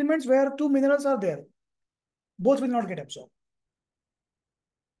some supplements where two minerals are there. Both will not get absorbed.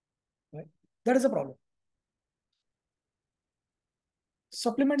 Right? That is a problem.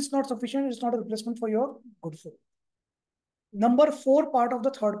 Supplement is not sufficient. It's not a replacement for your good food. Number four part of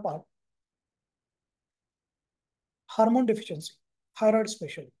the third part, hormone deficiency, thyroid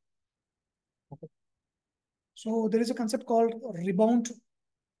special. Okay. So there is a concept called rebound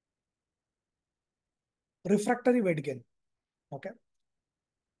refractory weight gain. Okay.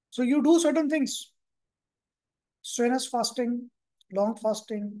 So you do certain things, strenuous fasting, long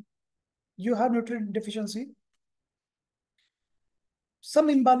fasting, you have nutrient deficiency, some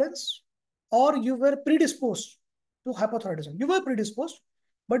imbalance, or you were predisposed to hypothyroidism. You were predisposed,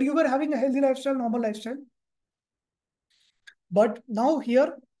 but you were having a healthy lifestyle, normal lifestyle. But now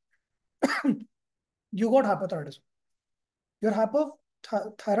here, you got hypothyroidism. Your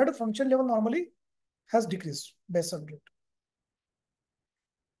hypothyroid function level normally has decreased basal rate.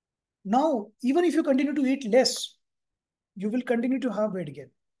 Now, even if you continue to eat less, you will continue to have weight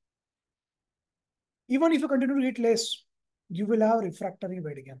gain. Even if you continue to eat less, you will have refractory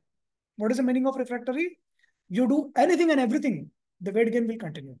weight gain. What is the meaning of refractory? You do anything and everything, the weight gain will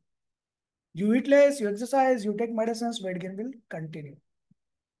continue. You eat less, you exercise, you take medicines, weight gain will continue.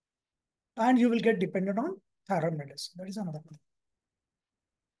 And you will get dependent on thyroid medicine. That is another thing.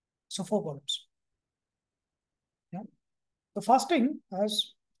 So four problems. Yeah. The fasting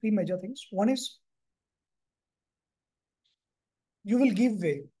has three major things. One is you will give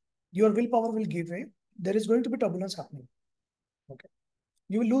way. Your willpower will give way. There is going to be turbulence happening. Okay.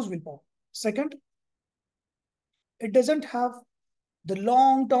 You will lose willpower. Second, it doesn't have the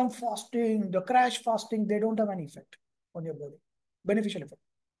long-term fasting, the crash fasting, they don't have any effect on your body. Beneficial effect.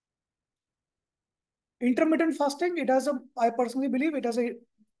 Intermittent fasting, it has a, I personally believe it has a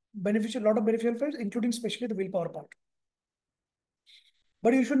lot of beneficial effects, including especially the willpower part.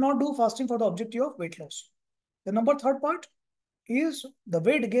 But you should not do fasting for the objective of weight loss. The number third part is the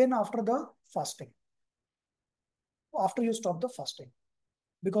weight gain after the fasting, after you stop the fasting,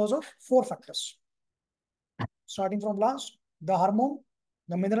 because of four factors. Starting from last, the hormone,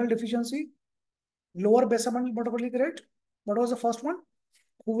 the mineral deficiency, lower basal metabolic rate. What was the first one?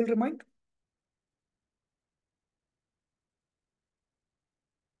 Who will remind?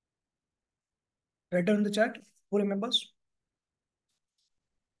 Write down in the chat. Who remembers?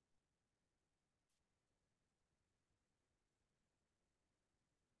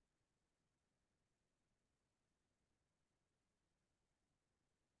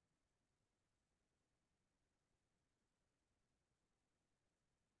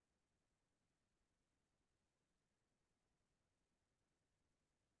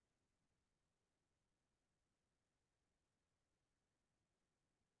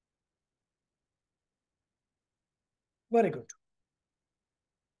 Very good.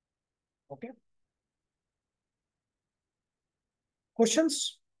 Okay.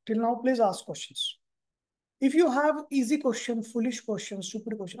 Questions? Till now, please ask questions. If you have easy question, foolish question,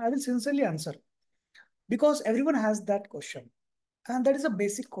 stupid question, I will sincerely answer because everyone has that question. And that is a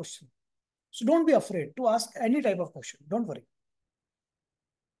basic question. So don't be afraid to ask any type of question. Don't worry.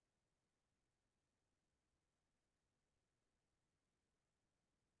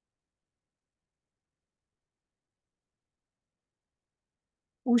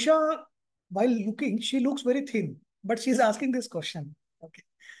 Usha, while looking, she looks very thin, but she's asking this question. Okay.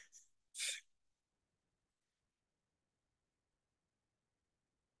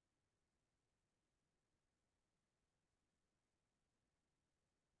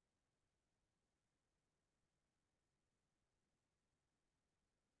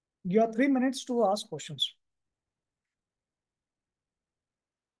 You have 3 minutes to ask questions.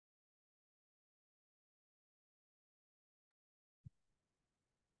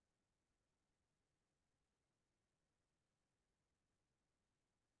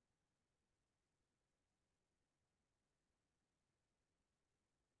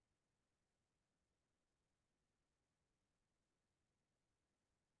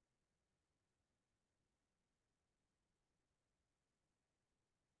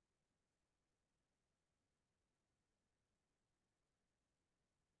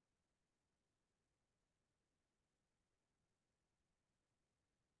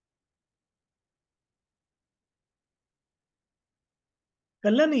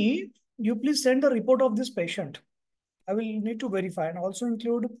 Kalani, you please send the report of this patient. I will need to verify and also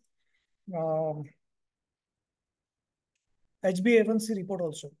include um, HbA1c report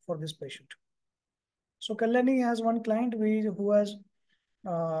also for this patient. So Kalyani has one client who has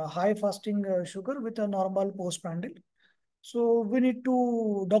high fasting sugar with a normal postprandial. So we need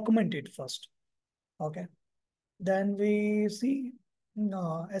to document it first. Okay. Then we see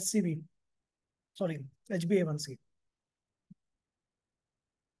SCV, sorry, HbA1c.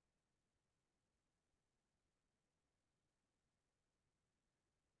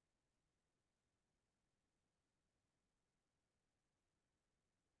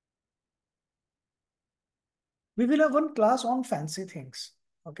 We will have one class on fancy things.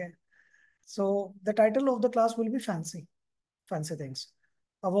 Okay. So the title of the class will be fancy things.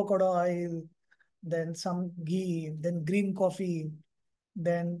 Avocado oil, then some ghee, then green coffee,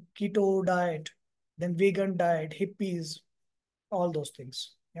 then keto diet, then vegan diet, hippies, all those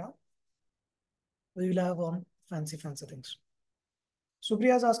things. Yeah. We will have on fancy things.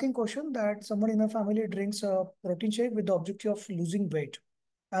 Supriya is asking question that someone in the family drinks a protein shake with the objective of losing weight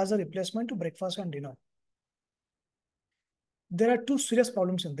as a replacement to breakfast and dinner. There are two serious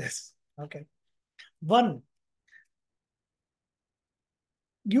problems in this. Okay. One,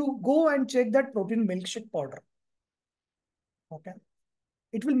 you go and check that protein milkshake powder. Okay.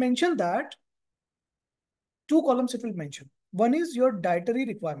 It will mention that two columns it will mention. One is your dietary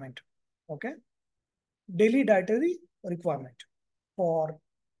requirement. Okay. Daily dietary requirement for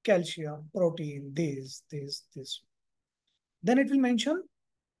calcium, protein, this. Then it will mention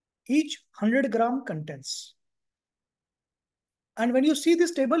each 100-gram contents. And when you see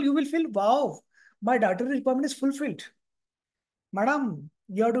this table, you will feel, wow, my dietary requirement is fulfilled. Madam,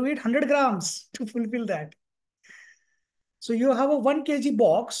 you have to eat 100 grams to fulfill that. So you have a 1 kg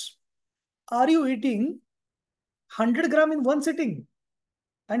box. Are you eating 100 gram in one sitting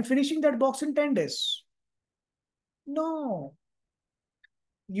and finishing that box in 10 days? No.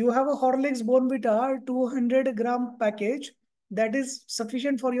 You have a Horlicks Bonvita 200-gram package that is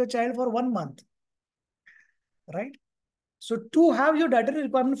sufficient for your child for 1 month, right? So to have your dietary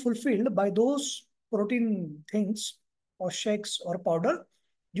requirement fulfilled by those protein things or shakes or powder,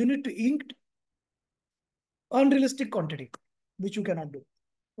 you need to eat unrealistic quantity, which you cannot do.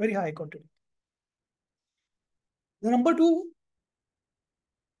 very high quantity. The number two,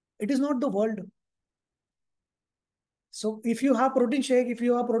 it is not the world. So if you have protein shake, if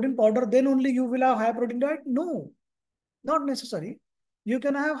you have protein powder, then only you will have high protein diet. No, not necessary. You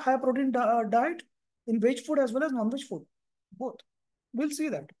can have high protein diet in veg food as well as non-veg food. Both. We'll see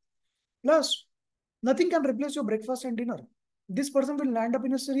that. Plus, nothing can replace your breakfast and dinner. This person will land up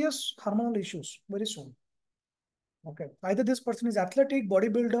in a serious hormonal issues very soon. Okay. Either this person is athletic,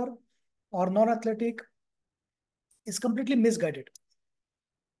 bodybuilder, or non-athletic, is completely misguided.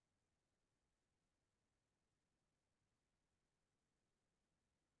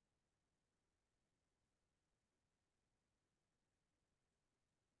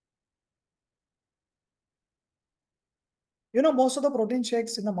 You know, most of the protein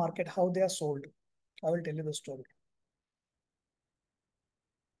shakes in the market, how they are sold. I will tell you the story.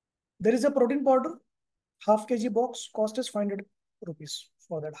 There is a protein powder, half kg box, cost is 500 rupees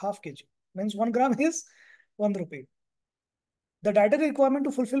for that half kg. Means 1 gram is 1 rupee. The dietary requirement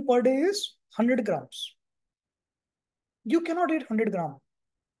to fulfill per day is 100 grams. You cannot eat 100 gram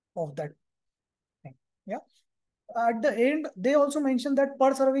of that thing. Yeah. At the end, they also mentioned that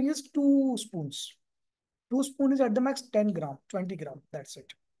per serving is 2 spoons. 2 spoons is at the max 10 gram, 20 gram. That's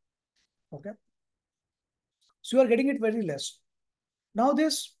it. Okay. So you are getting it very less. Now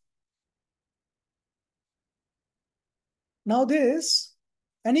this,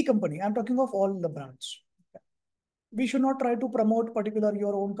 any company, I'm talking of all the brands. We should not try to promote particular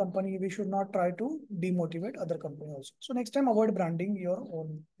your own company. We should not try to demotivate other company also. So next time avoid branding your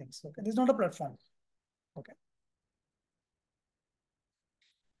own things. Okay. This is not a platform. Okay.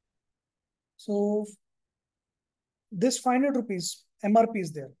 So this 500 rupees MRP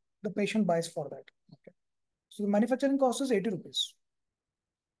is there. The patient buys for that. Okay. So the manufacturing cost is 80 rupees.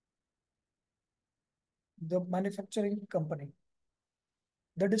 The manufacturing company.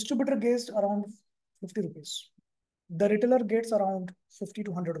 The distributor gets around 50 rupees. The retailer gets around 50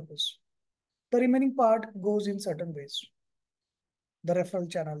 to 100 rupees. The remaining part goes in certain ways. The referral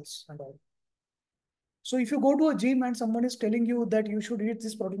channels and all. So if you go to a gym and someone is telling you that you should eat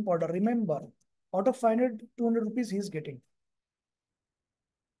this protein powder, remember, out of 500, 200 rupees he is getting.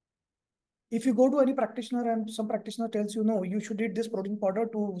 If you go to any practitioner and some practitioner tells you, no, you should eat this protein powder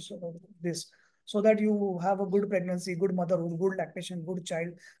to this, so that you have a good pregnancy, good motherhood, good lactation, good child,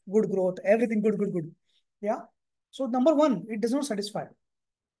 good growth, everything good, good, good. Yeah. So number one, it does not satisfy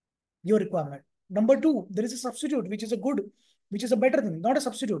your requirement. Number two, there is a substitute, which is a good, which is a better thing, not a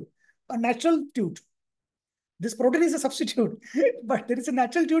substitute, a natural tute. This protein is a substitute, but there is a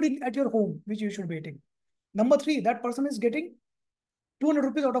natural tute at your home, which you should be eating. Number three, that person is getting 200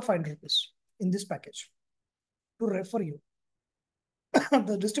 rupees out of 500 rupees in this package to refer you.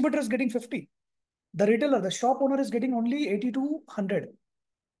 The distributor is getting 50. The retailer, the shop owner is getting only 80 to 100.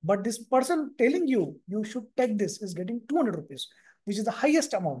 But this person telling you, you should take this is getting 200 rupees, which is the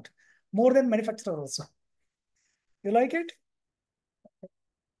highest amount, more than manufacturer also. You like it?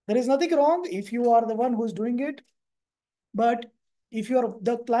 There is nothing wrong if you are the one who is doing it. But if you are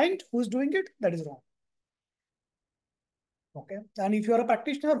the client who is doing it, that is wrong. Okay. And if you are a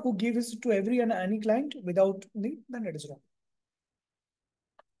practitioner who gives it to every and any client without need, then it is wrong.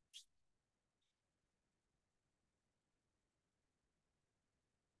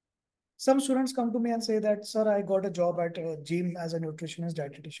 Some students come to me and say that, sir, I got a job at a gym as a nutritionist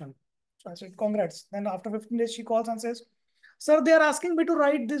dietitian. So I said, congrats. Then after 15 days, she calls and says, sir, they are asking me to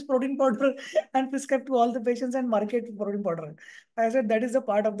write this protein powder and prescribe to all the patients and market protein powder. I said, that is a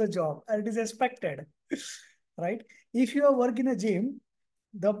part of the job and it is expected, right? If you work in a gym,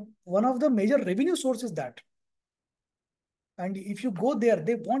 the one of the major revenue sources is that. And if you go there,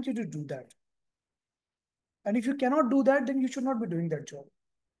 they want you to do that. And if you cannot do that, then you should not be doing that job.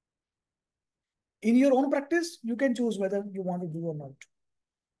 In your own practice, you can choose whether you want to do or not.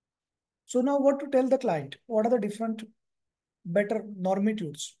 So now what to tell the client? What are the different better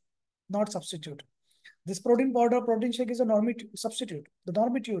normitudes, not substitute? This protein powder, protein shake is a substitute, the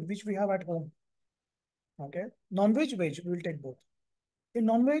normitude which we have at home. Okay. Non-veg, veg, we will take both. In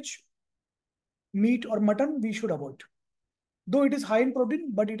non-veg, meat or mutton, we should avoid. Though it is high in protein,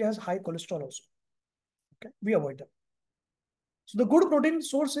 but it has high cholesterol also. Okay. We avoid them. So the good protein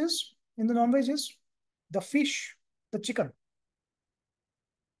sources in the non-veg is the fish, the chicken.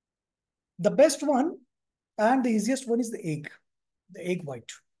 The best one and the easiest one is the egg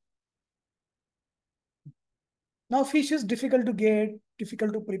white. Now, fish is difficult to get,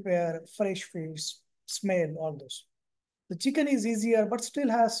 difficult to prepare, fresh fish, smell, all those. The chicken is easier, but still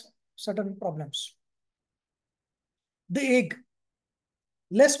has certain problems. The egg,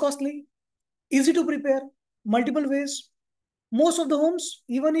 less costly, easy to prepare, multiple ways, Most of the homes,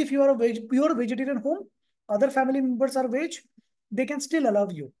 even if you are a pure vegetarian home, other family members are veg, they can still allow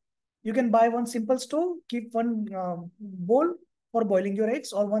you. You can buy one simple stove, keep one bowl for boiling your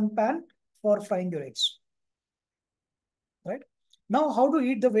eggs or one pan for frying your eggs. Right? Now, how to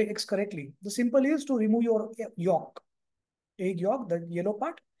eat the eggs correctly? The simple is to remove your yolk, egg yolk, the yellow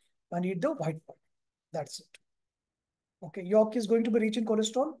part, and eat the white part. That's it. Okay, yolk is going to be rich in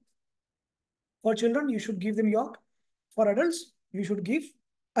cholesterol. For children, you should give them yolk. For adults, you should give,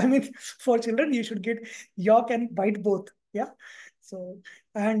 I mean, for children, you should get yolk and white both. Yeah. So,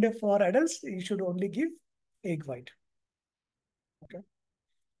 and for adults, you should only give egg white. Okay.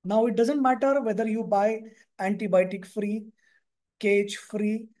 Now, it doesn't matter whether you buy antibiotic free, cage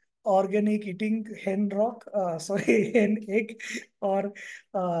free, organic eating hen rock, sorry, hen egg, or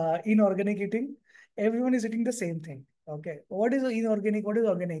inorganic eating. Everyone is eating the same thing. Okay. What is inorganic? What is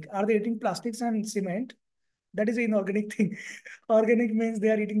organic? Are they eating plastics and cement? That is an inorganic thing. Organic means they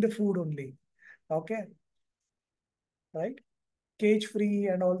are eating the food only. Okay. Right? Cage free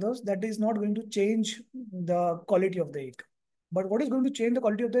and all those. That is not going to change the quality of the egg. But what is going to change the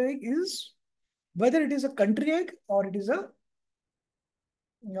quality of the egg is whether it is a country egg or it is a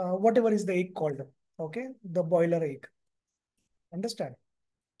whatever is the egg called. Okay. The boiler egg. Understand?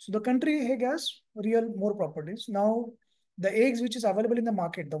 So the country egg has real more properties. Now, the eggs which is available in the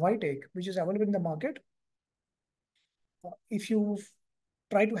market, the white egg which is available in the market, if you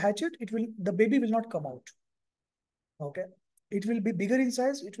try to hatch it, it will the baby will not come out. Okay. It will be bigger in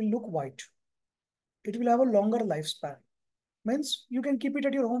size. It will look white. It will have a longer lifespan. Means you can keep it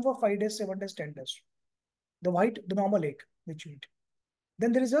at your home for 5 days, 7 days, 10 days. The white, the normal egg which you eat.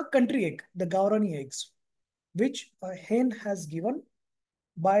 Then there is a country egg, the Gaurani eggs, which a hen has given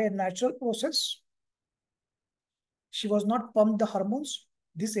by a natural process. She was not pumped the hormones.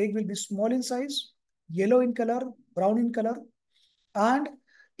 This egg will be small in size, yellow in color, brown in color. And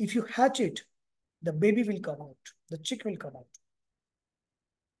if you hatch it, the baby will come out. The chick will come out.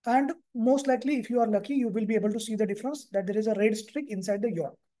 And most likely, if you are lucky, you will be able to see the difference that there is a red streak inside the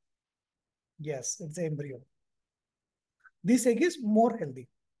yolk. Yes, it's the embryo. This egg is more healthy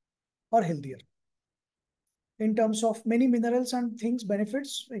or healthier in terms of many minerals and things,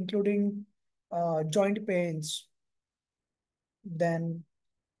 benefits, including joint pains, then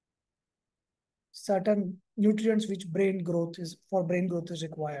certain nutrients which brain growth is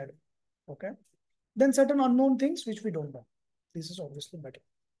required. Okay. Then certain unknown things which we don't know. This is obviously better.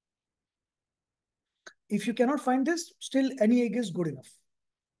 If you cannot find this, still any egg is good enough.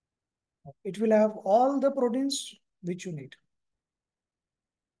 It will have all the proteins which you need.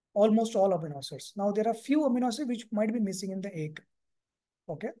 Almost all amino acids. Now there are few amino acids which might be missing in the egg.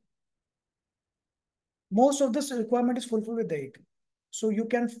 Okay. Most of this requirement is fulfilled with the egg. So you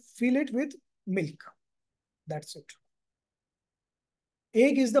can fill it with milk. That's it.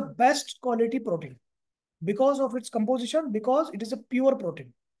 Egg is the best quality protein because of its composition, because it is a pure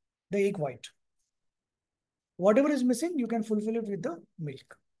protein, the egg white. Whatever is missing, you can fulfill it with the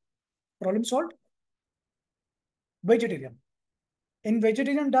milk. Problem solved? Vegetarian. In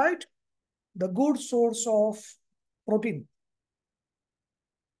vegetarian diet, the good source of protein,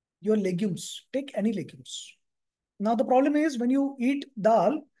 your legumes. Take any legumes. Now the problem is when you eat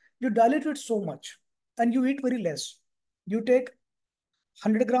dal, you dilute it so much and you eat very less. You take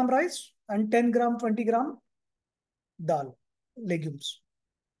 100 gram rice and 10 gram, 20 gram dal, legumes,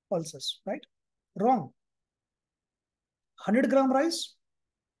 pulses, right? Wrong. 100 gram rice,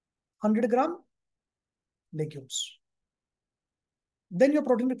 100 gram legumes. Then your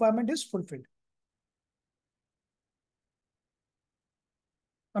protein requirement is fulfilled.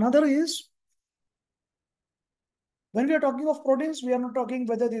 Another is when we are talking of proteins, we are not talking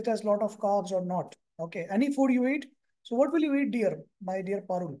whether it has a lot of carbs or not. Okay, any food you eat. So what will you eat, my dear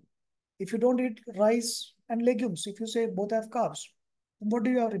Parul? If you don't eat rice and legumes, if you say both have carbs, what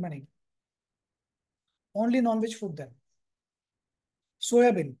do you have remaining? Only non-veg food then.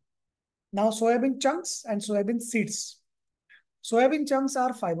 Soybean. Now soybean chunks and soybean seeds. Soybean chunks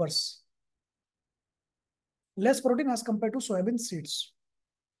are fibers. Less protein as compared to soybean seeds.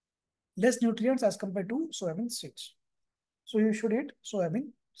 Less nutrients as compared to soybean seeds. So you should eat soybean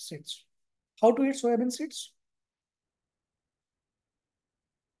seeds. How to eat soybean seeds?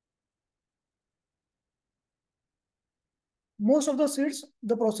 Most of the seeds,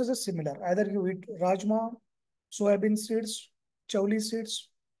 the process is similar. Either you eat rajma, soybean seeds, chawli seeds,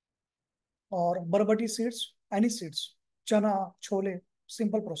 or barbati seeds, any seeds, chana, chole,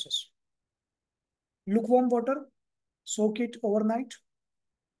 simple process. Lukewarm water, soak it overnight.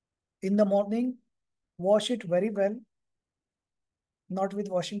 In the morning, wash it very well, not with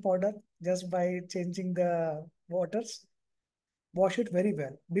washing powder, just by changing the waters. Wash it very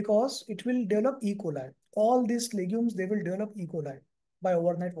well because it will develop E. coli. All these legumes, they will develop E. coli by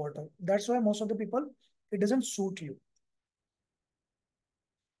overnight water. That's why most of the people, it doesn't suit you.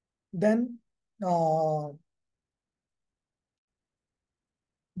 Then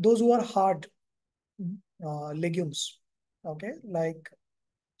those who are hard legumes, okay, like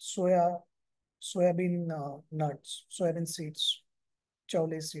soybean nuts, soybean seeds,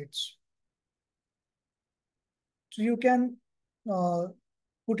 chole seeds. So you can uh,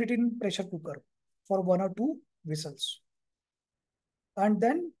 put it in pressure cooker for 1 or 2 whistles and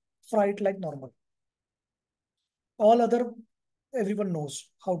then fry it like normal. All other, everyone knows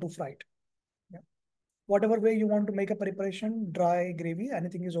how to fry it. Yeah. Whatever way you want to make a preparation, dry gravy,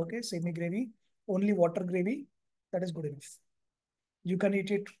 anything is okay. Semi gravy, only water gravy, that is good enough. You can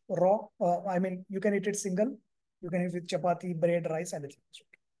eat it raw. I mean, you can eat it single. You can eat with chapati, bread, rice, anything.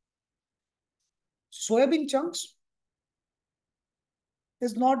 Soybean chunks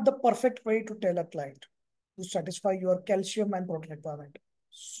is not the perfect way to tell a client to satisfy your calcium and protein requirement.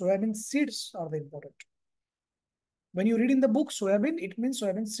 Soybean seeds are the important. When you read in the book soybean, it means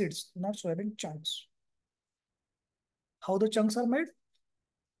soybean seeds, not soybean chunks. How the chunks are made?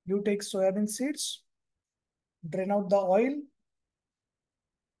 You take soybean seeds, drain out the oil,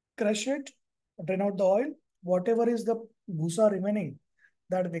 crush it, drain out the oil. Whatever is the bhusa remaining,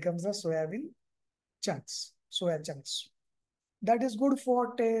 that becomes the soybean chunks, soya chunks. That is good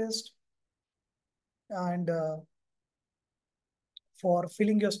for taste and for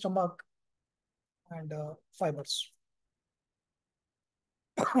filling your stomach and fibers.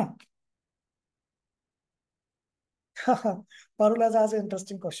 Parul has asked an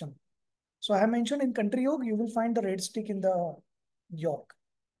interesting question. So I have mentioned in country yolk, you will find the red stick in the yolk,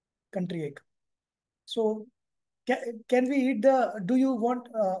 country egg. So can we eat the, do you want,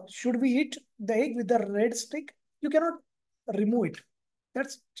 should we eat the egg with the red stick? You cannot remove it.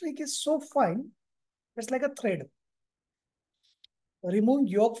 That stick is so fine. It's like a thread. Removing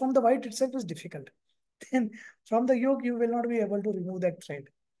yolk from the white itself is difficult. Then from the yolk, you will not be able to remove that thread.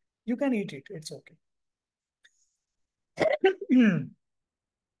 You can eat it. It's okay. And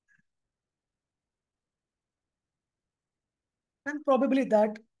probably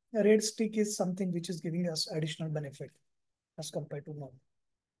that red stick is something which is giving us additional benefit as compared to normal.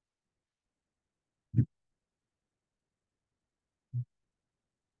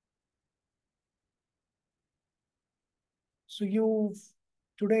 So you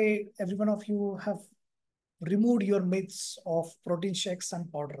today, every one of you have removed your myths of protein shakes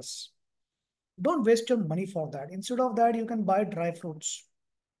and powders. Don't waste your money for that. Instead of that, you can buy dry fruits.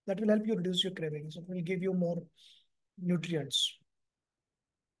 That will help you reduce your cravings. It will give you more nutrients.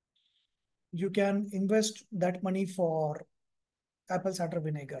 You can invest that money for apple cider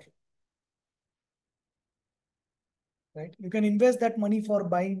vinegar, right? You can invest that money for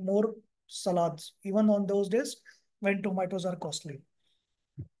buying more salads, even on those days when tomatoes are costly.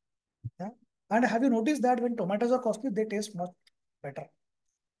 Yeah? And have you noticed that when tomatoes are costly, they taste much better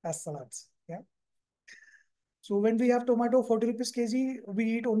as salads? Yeah. So when we have tomato 40 rupees kg, we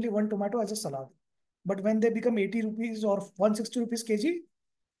eat only one tomato as a salad. But when they become 80 rupees or 160 rupees kg,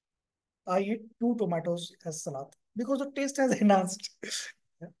 I eat 2 tomatoes as salad because the taste has enhanced.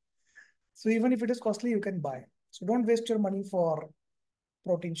 Yeah. So even if it is costly, you can buy. So don't waste your money for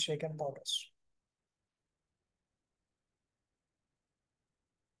protein shake and powders.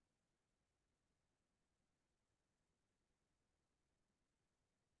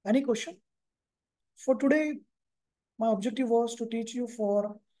 Any question? For today, my objective was to teach you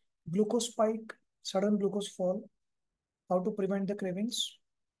for glucose spike, sudden glucose fall, how to prevent the cravings,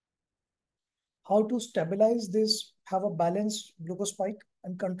 how to stabilize this, have a balanced glucose spike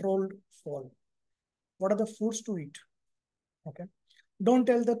and controlled fall. What are the foods to eat? Okay. Don't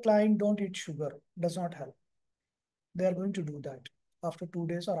tell the client don't eat sugar. Does not help. They are going to do that after 2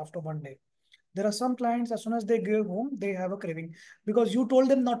 days or after one day. There are some clients, as soon as they go home, they have a craving because you told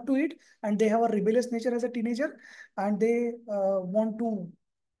them not to eat and they have a rebellious nature as a teenager and they want to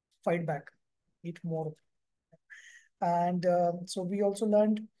fight back, eat more. And so we also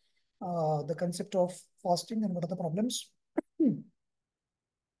learned the concept of fasting and what are the problems.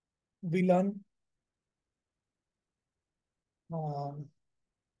 We learned um,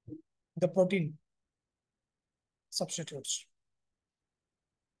 the protein substitutes.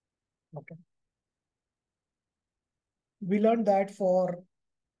 Okay. We learned that for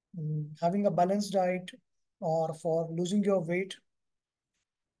having a balanced diet or for losing your weight,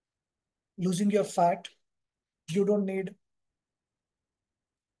 losing your fat, you don't need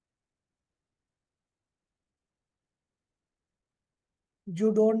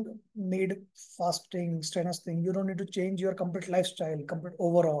You don't need fasting, strenuous thing. You don't need to change your complete lifestyle, complete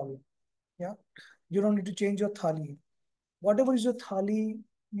overall. Yeah. You don't need to change your thali. Whatever is your thali,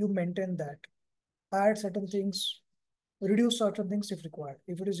 you maintain that. Add certain things, reduce certain things if required,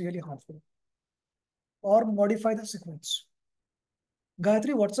 if it is really harmful, or modify the sequence.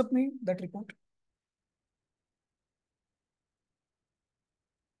 Gayatri, WhatsApp me that report.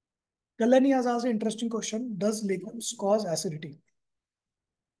 Kalani has asked an interesting question. Does legumes cause acidity?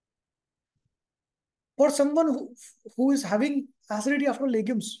 For someone who is having acidity after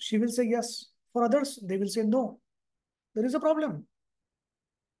legumes, she will say yes. For others, they will say no. There is a problem.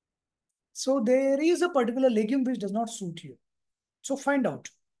 So there is a particular legume which does not suit you. So find out.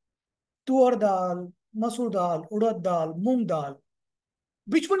 Tuar dal, masoor dal, urad dal, moong dal.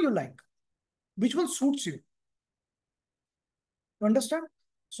 Which one you like? Which one suits you? You understand?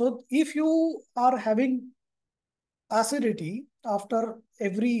 So if you are having acidity after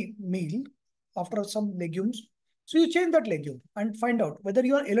every meal, after some legumes, so you change that legume and find out whether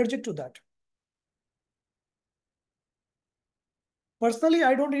you are allergic to that. Personally,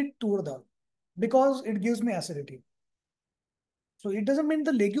 I don't eat tur dal because it gives me acidity. So it doesn't mean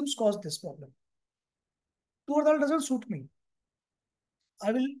the legumes cause this problem. Tur dal doesn't suit me.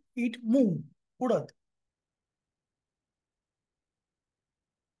 I will eat moong, urad.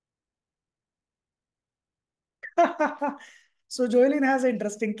 So Joelyn has an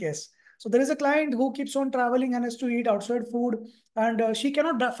interesting case. So there is a client who keeps on traveling and has to eat outside food, and she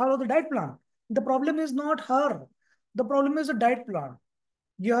cannot follow the diet plan. The problem is not her. The problem is the diet plan.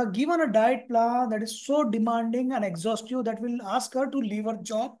 You are given a diet plan that is so demanding and exhaustive that will ask her to leave her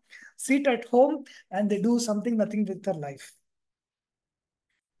job, sit at home, and they do something nothing with her life.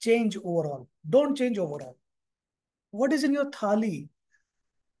 Change overall. Don't change overall. What is in your thali?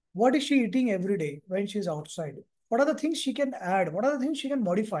 What is she eating every day when she's outside? What are the things she can add? What are the things she can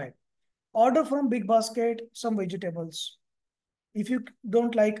modify? Order from Big Basket some vegetables. If you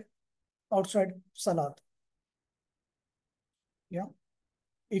don't like outside salad, yeah.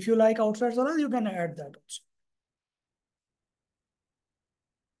 If you like outside salad, you can add that also.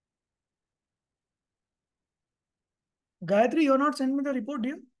 Gayatri, you're not sending me the report,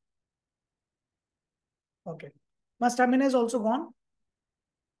 dear? Okay. My stamina is also gone.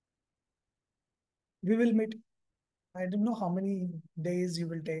 We will meet. I don't know how many days you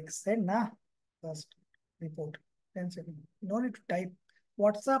will take. Send na. First report. 10 seconds. No need to type.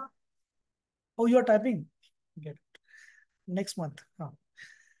 WhatsApp. Oh, you are typing. Get it. Next month. Huh.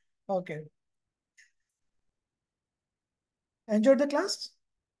 Okay. Enjoyed the class?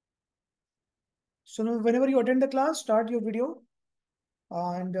 So whenever you attend the class, start your video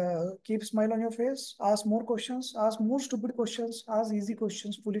and keep smile on your face. Ask more questions. Ask more stupid questions. Ask easy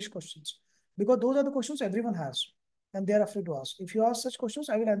questions, foolish questions. Because those are the questions everyone has. And they are afraid to ask. If you ask such questions,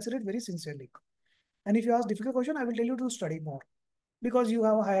 I will answer it very sincerely. And if you ask difficult question, I will tell you to study more. Because you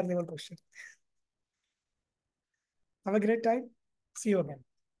have a higher level question. Have a great time. See you again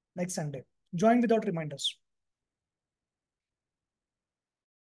next Sunday. Join without reminders.